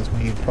type of plasma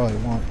you'd probably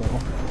want though.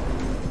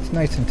 It's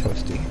nice and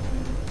toasty.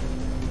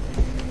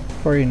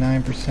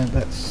 49%,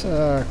 that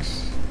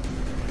sucks.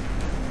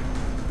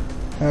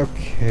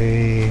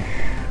 Okay,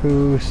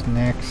 who's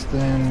next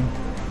then?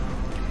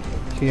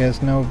 She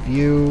has no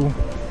view.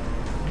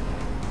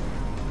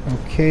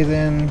 Okay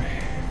then.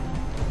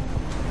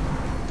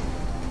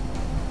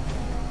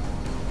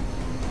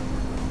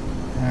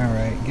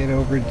 Alright, get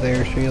over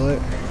there, Sheila.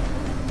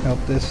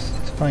 Help this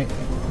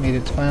meet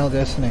its final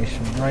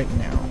destination right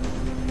now.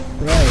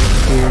 Right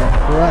here,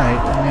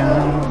 right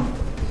now.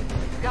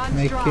 Guns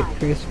Make dry. it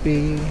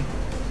crispy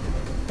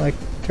like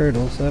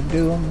turtles of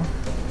doom.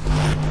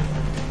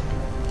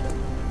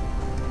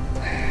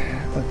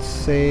 Let's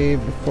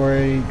save before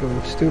I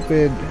go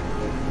stupid.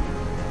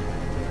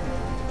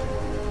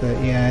 But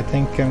yeah, I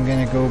think I'm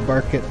gonna go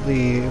bark at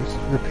the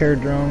repair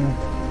drone.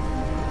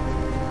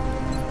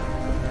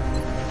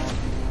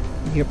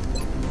 Yep.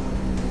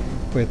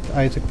 With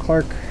Isaac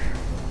Clarke.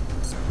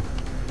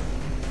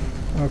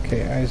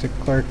 Okay, Isaac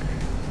Clarke.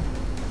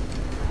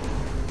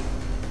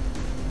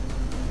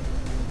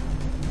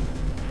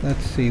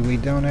 Let's see, we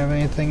don't have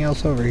anything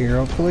else over here,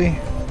 hopefully.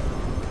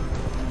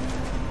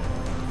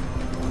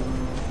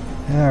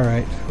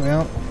 Alright,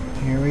 well,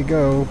 here we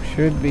go.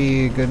 Should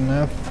be good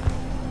enough.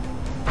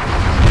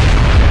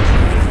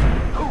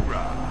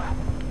 Hoorah!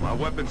 My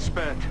weapon's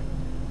spent.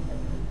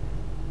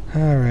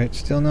 Alright,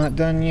 still not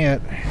done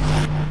yet.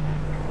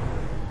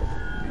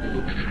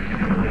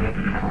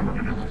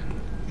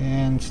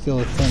 And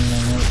still a thin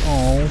minute.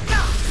 Oh.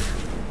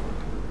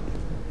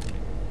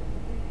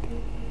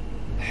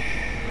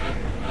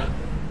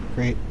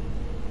 Great.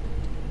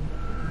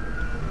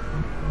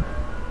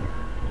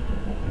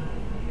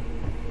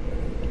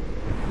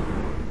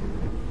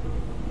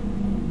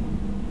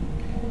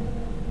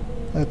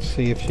 Let's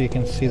see if she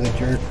can see the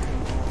jerk.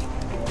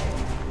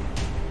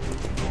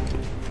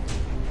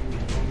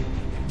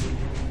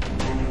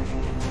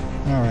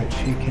 Alright,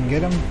 she can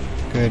get him.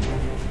 Good.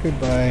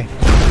 Goodbye.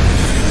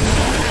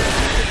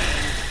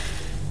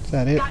 Is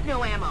that it? Got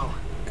no ammo.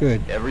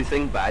 Good.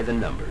 Everything by the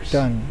numbers.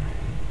 Done.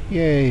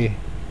 Yay.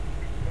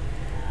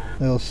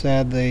 Little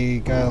sad they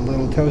got a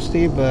little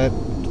toasty, but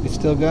we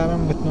still got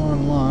them with no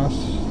one lost.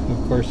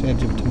 Of course,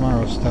 Edge of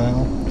Tomorrow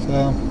style.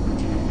 So,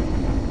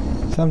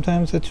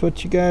 sometimes that's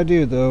what you gotta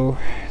do, though.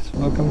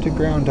 Welcome to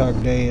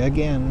Groundhog Day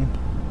again.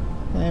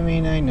 I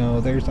mean, I know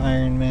there's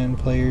Iron Man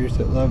players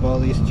that love all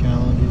these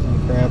challenges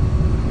and crap.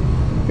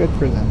 Good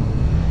for them.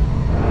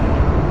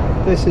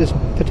 This is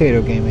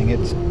potato gaming.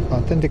 It's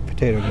authentic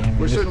potato gaming.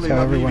 We're This is certainly how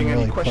not everyone leaving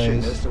any really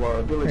question plays. as to our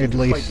ability At to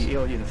least. fight the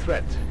alien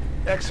threat.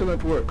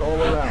 Excellent work all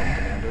around,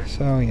 Commander.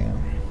 So yeah.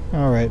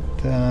 Alright,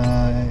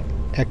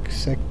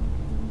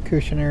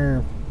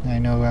 Executioner. I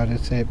know how to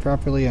say it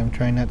properly. I'm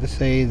trying not to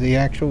say the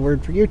actual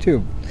word for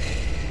YouTube.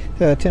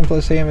 10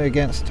 plus aim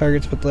against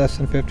targets with less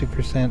than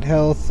 50%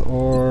 health,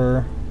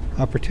 or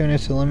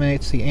Opportunist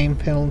eliminates the aim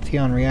penalty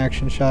on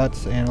reaction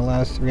shots and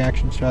allows the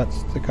reaction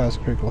shots to cause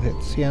critical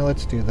hits. Yeah,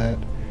 let's do that.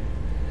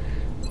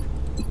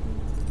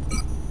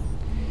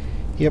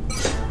 Yep,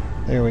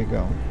 there we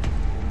go.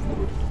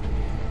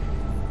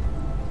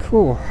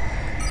 Cool.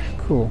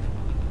 Cool.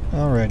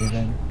 Alrighty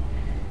then.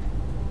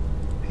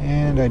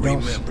 And I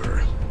don't...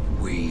 Remember,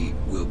 We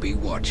will be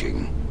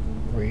watching.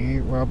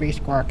 We will be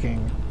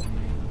squawking.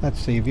 Let's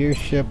see, view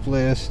ship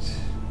list.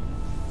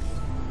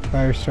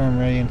 Firestorm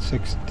ready in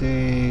 6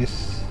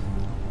 days.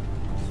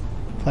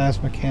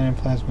 Plasma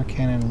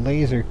cannon,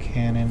 laser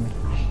cannon.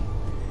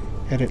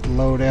 Edit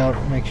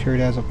loadout, make sure it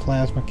has a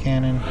plasma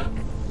cannon.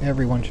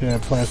 Everyone should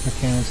have plasma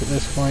cannons at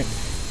this point.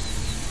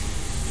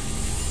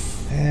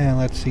 And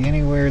let's see,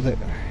 anywhere that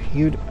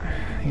you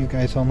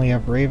guys only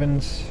have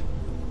Ravens.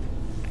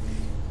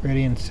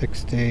 Ready in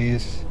 6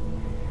 days.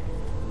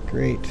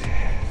 Great.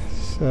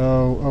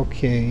 So,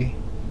 okay.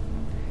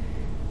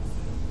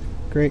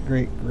 Great.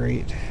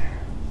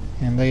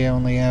 And they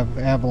only have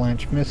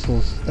avalanche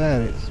missiles.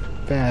 That is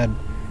bad.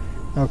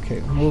 Okay,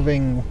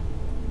 moving.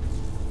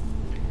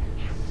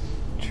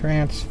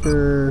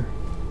 Transfer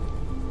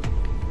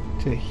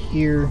to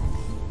here.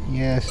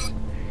 Yes.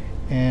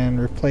 And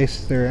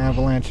replace their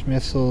avalanche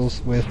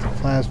missiles with the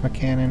plasma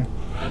cannon.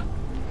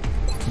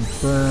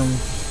 Confirm.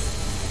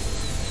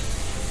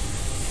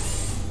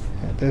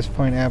 At this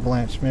point,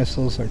 avalanche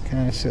missiles are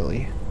kind of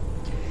silly.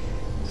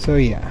 So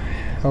yeah,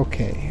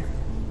 okay.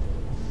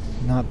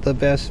 Not the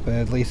best, but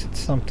at least it's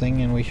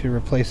something, and we should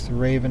replace the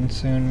Raven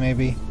soon,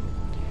 maybe.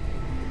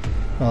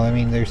 Well, I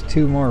mean, there's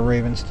 2 more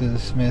Ravens to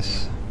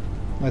dismiss.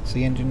 Let's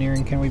see,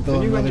 engineering, can we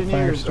build another Firestorm? The new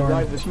engineers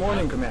arrived this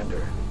morning,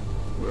 Commander.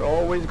 We're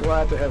always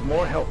glad to have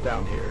more help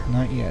down here.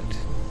 Not yet.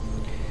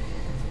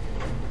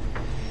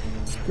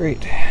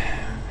 Great.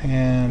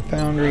 And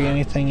Foundry,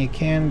 anything you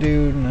can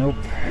do? Nope.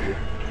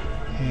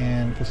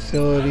 And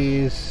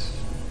facilities,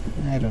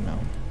 I don't know.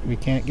 We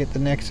can't get the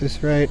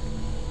Nexus right.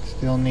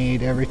 Still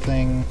need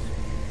everything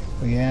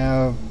we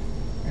have.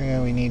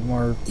 Yeah, we need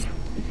more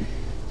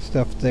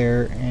stuff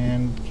there.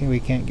 And we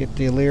can't get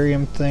the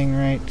Illyrium thing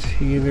right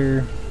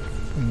either.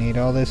 We need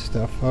all this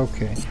stuff.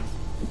 Okay.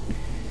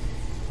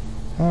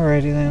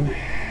 Alrighty then.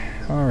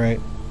 Alright.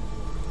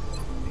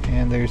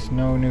 And there's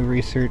no new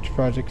research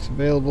projects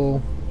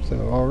available. So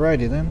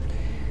alrighty then.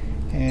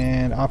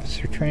 And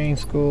officer training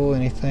school,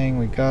 anything,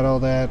 we got all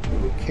that.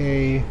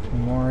 Okay,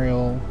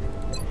 memorial.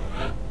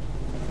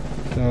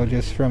 So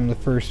just from the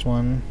first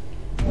one.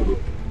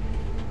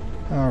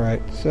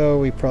 Alright, so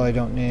we probably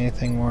don't need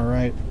anything more,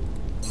 right?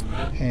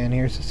 And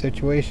here's the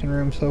situation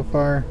room so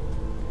far.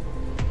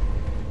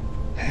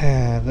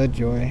 The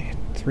joy.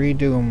 3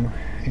 Doom.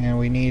 And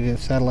we need a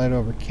satellite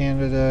over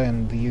Canada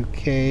and the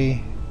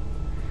UK.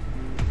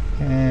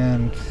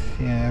 And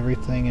yeah,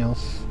 everything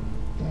else.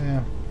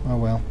 Yeah, oh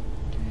well.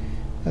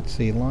 Let's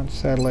see, launch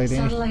satellite.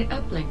 Satellite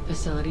uplink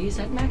facilities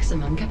at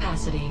maximum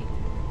capacity.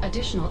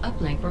 Additional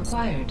uplink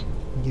required.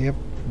 Yep,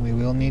 we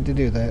will need to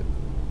do that.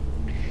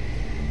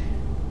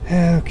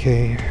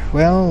 Okay,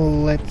 well,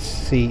 let's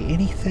see.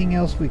 Anything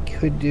else we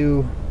could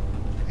do?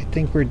 I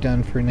think we're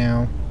done for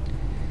now.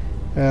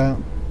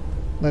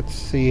 Let's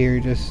see here,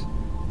 just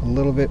a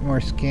little bit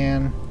more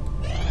scan.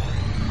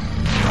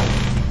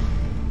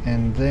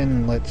 And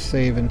then let's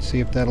save and see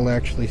if that'll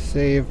actually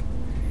save.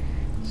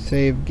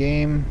 Save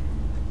game.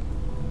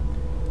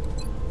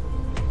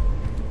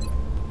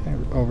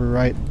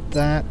 Overwrite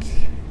that.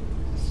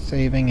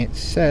 Saving it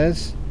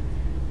says.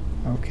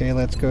 Okay,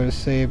 let's go to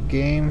save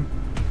game.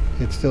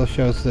 It still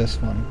shows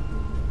this one.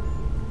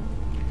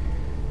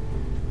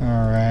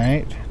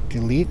 Alright,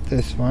 delete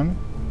this one.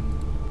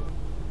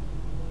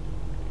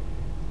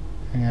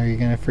 Are you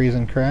gonna freeze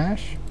and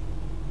crash?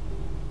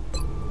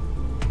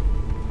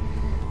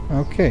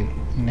 Okay,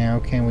 now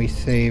can we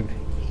save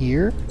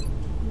here?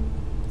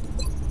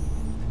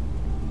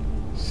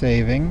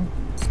 Saving.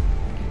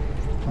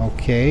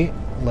 Okay,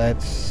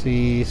 let's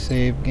see,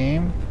 save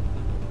game.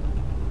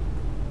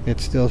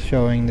 It's still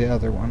showing the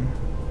other one.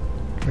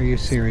 Are you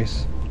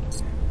serious?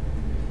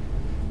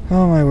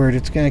 Oh my word,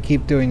 it's gonna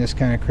keep doing this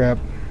kind of crap.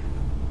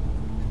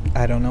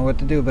 I don't know what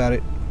to do about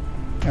it.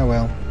 Oh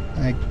well,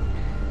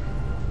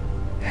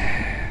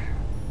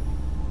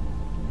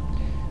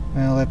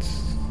 well, let's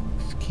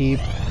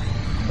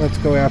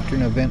go after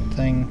an event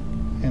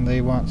thing, and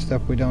they want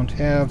stuff we don't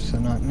have, so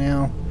not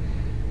now.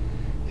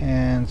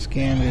 And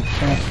scan to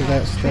transfer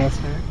that stuff.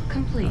 Transfer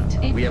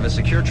complete. We have a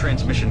secure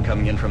transmission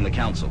coming in from the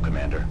Council,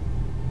 Commander.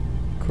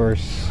 Of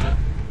course.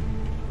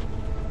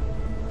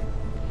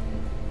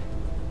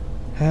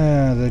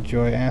 The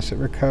joy, asset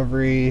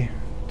recovery.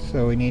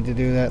 So we need to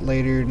do that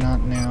later,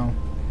 not now.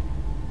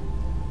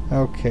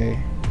 Okay.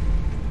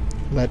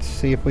 Let's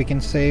see if we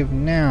can save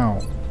now.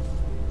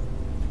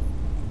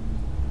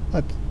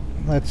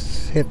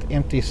 Let's hit the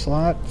empty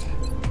slot.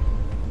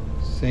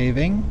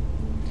 Saving.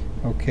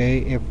 Okay,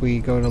 if we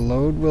go to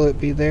load, will it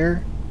be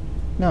there?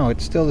 No,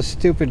 it's still the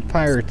stupid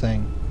pyre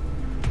thing.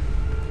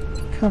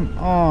 Come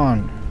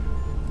on.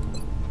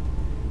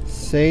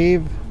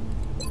 Save.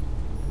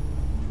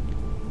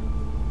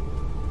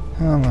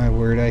 Oh my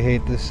word, I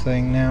hate this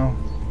thing now.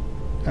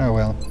 Oh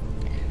well.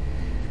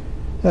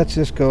 Let's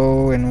just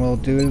go and we'll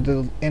do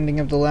the ending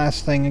of the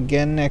last thing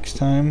again next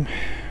time.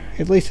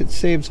 At least it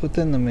saves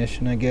within the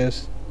mission, I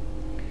guess.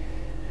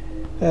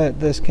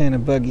 This kind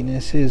of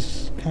bugginess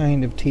is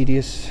kind of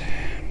tedious.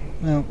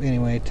 Well,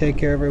 anyway, take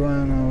care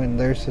everyone. Oh, and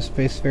there's the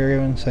Space Ferry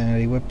of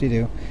Insanity.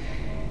 Whoop-de-doo.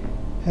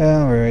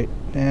 Alright,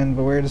 and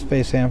beware the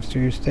space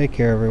hamsters. Take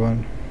care,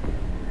 everyone.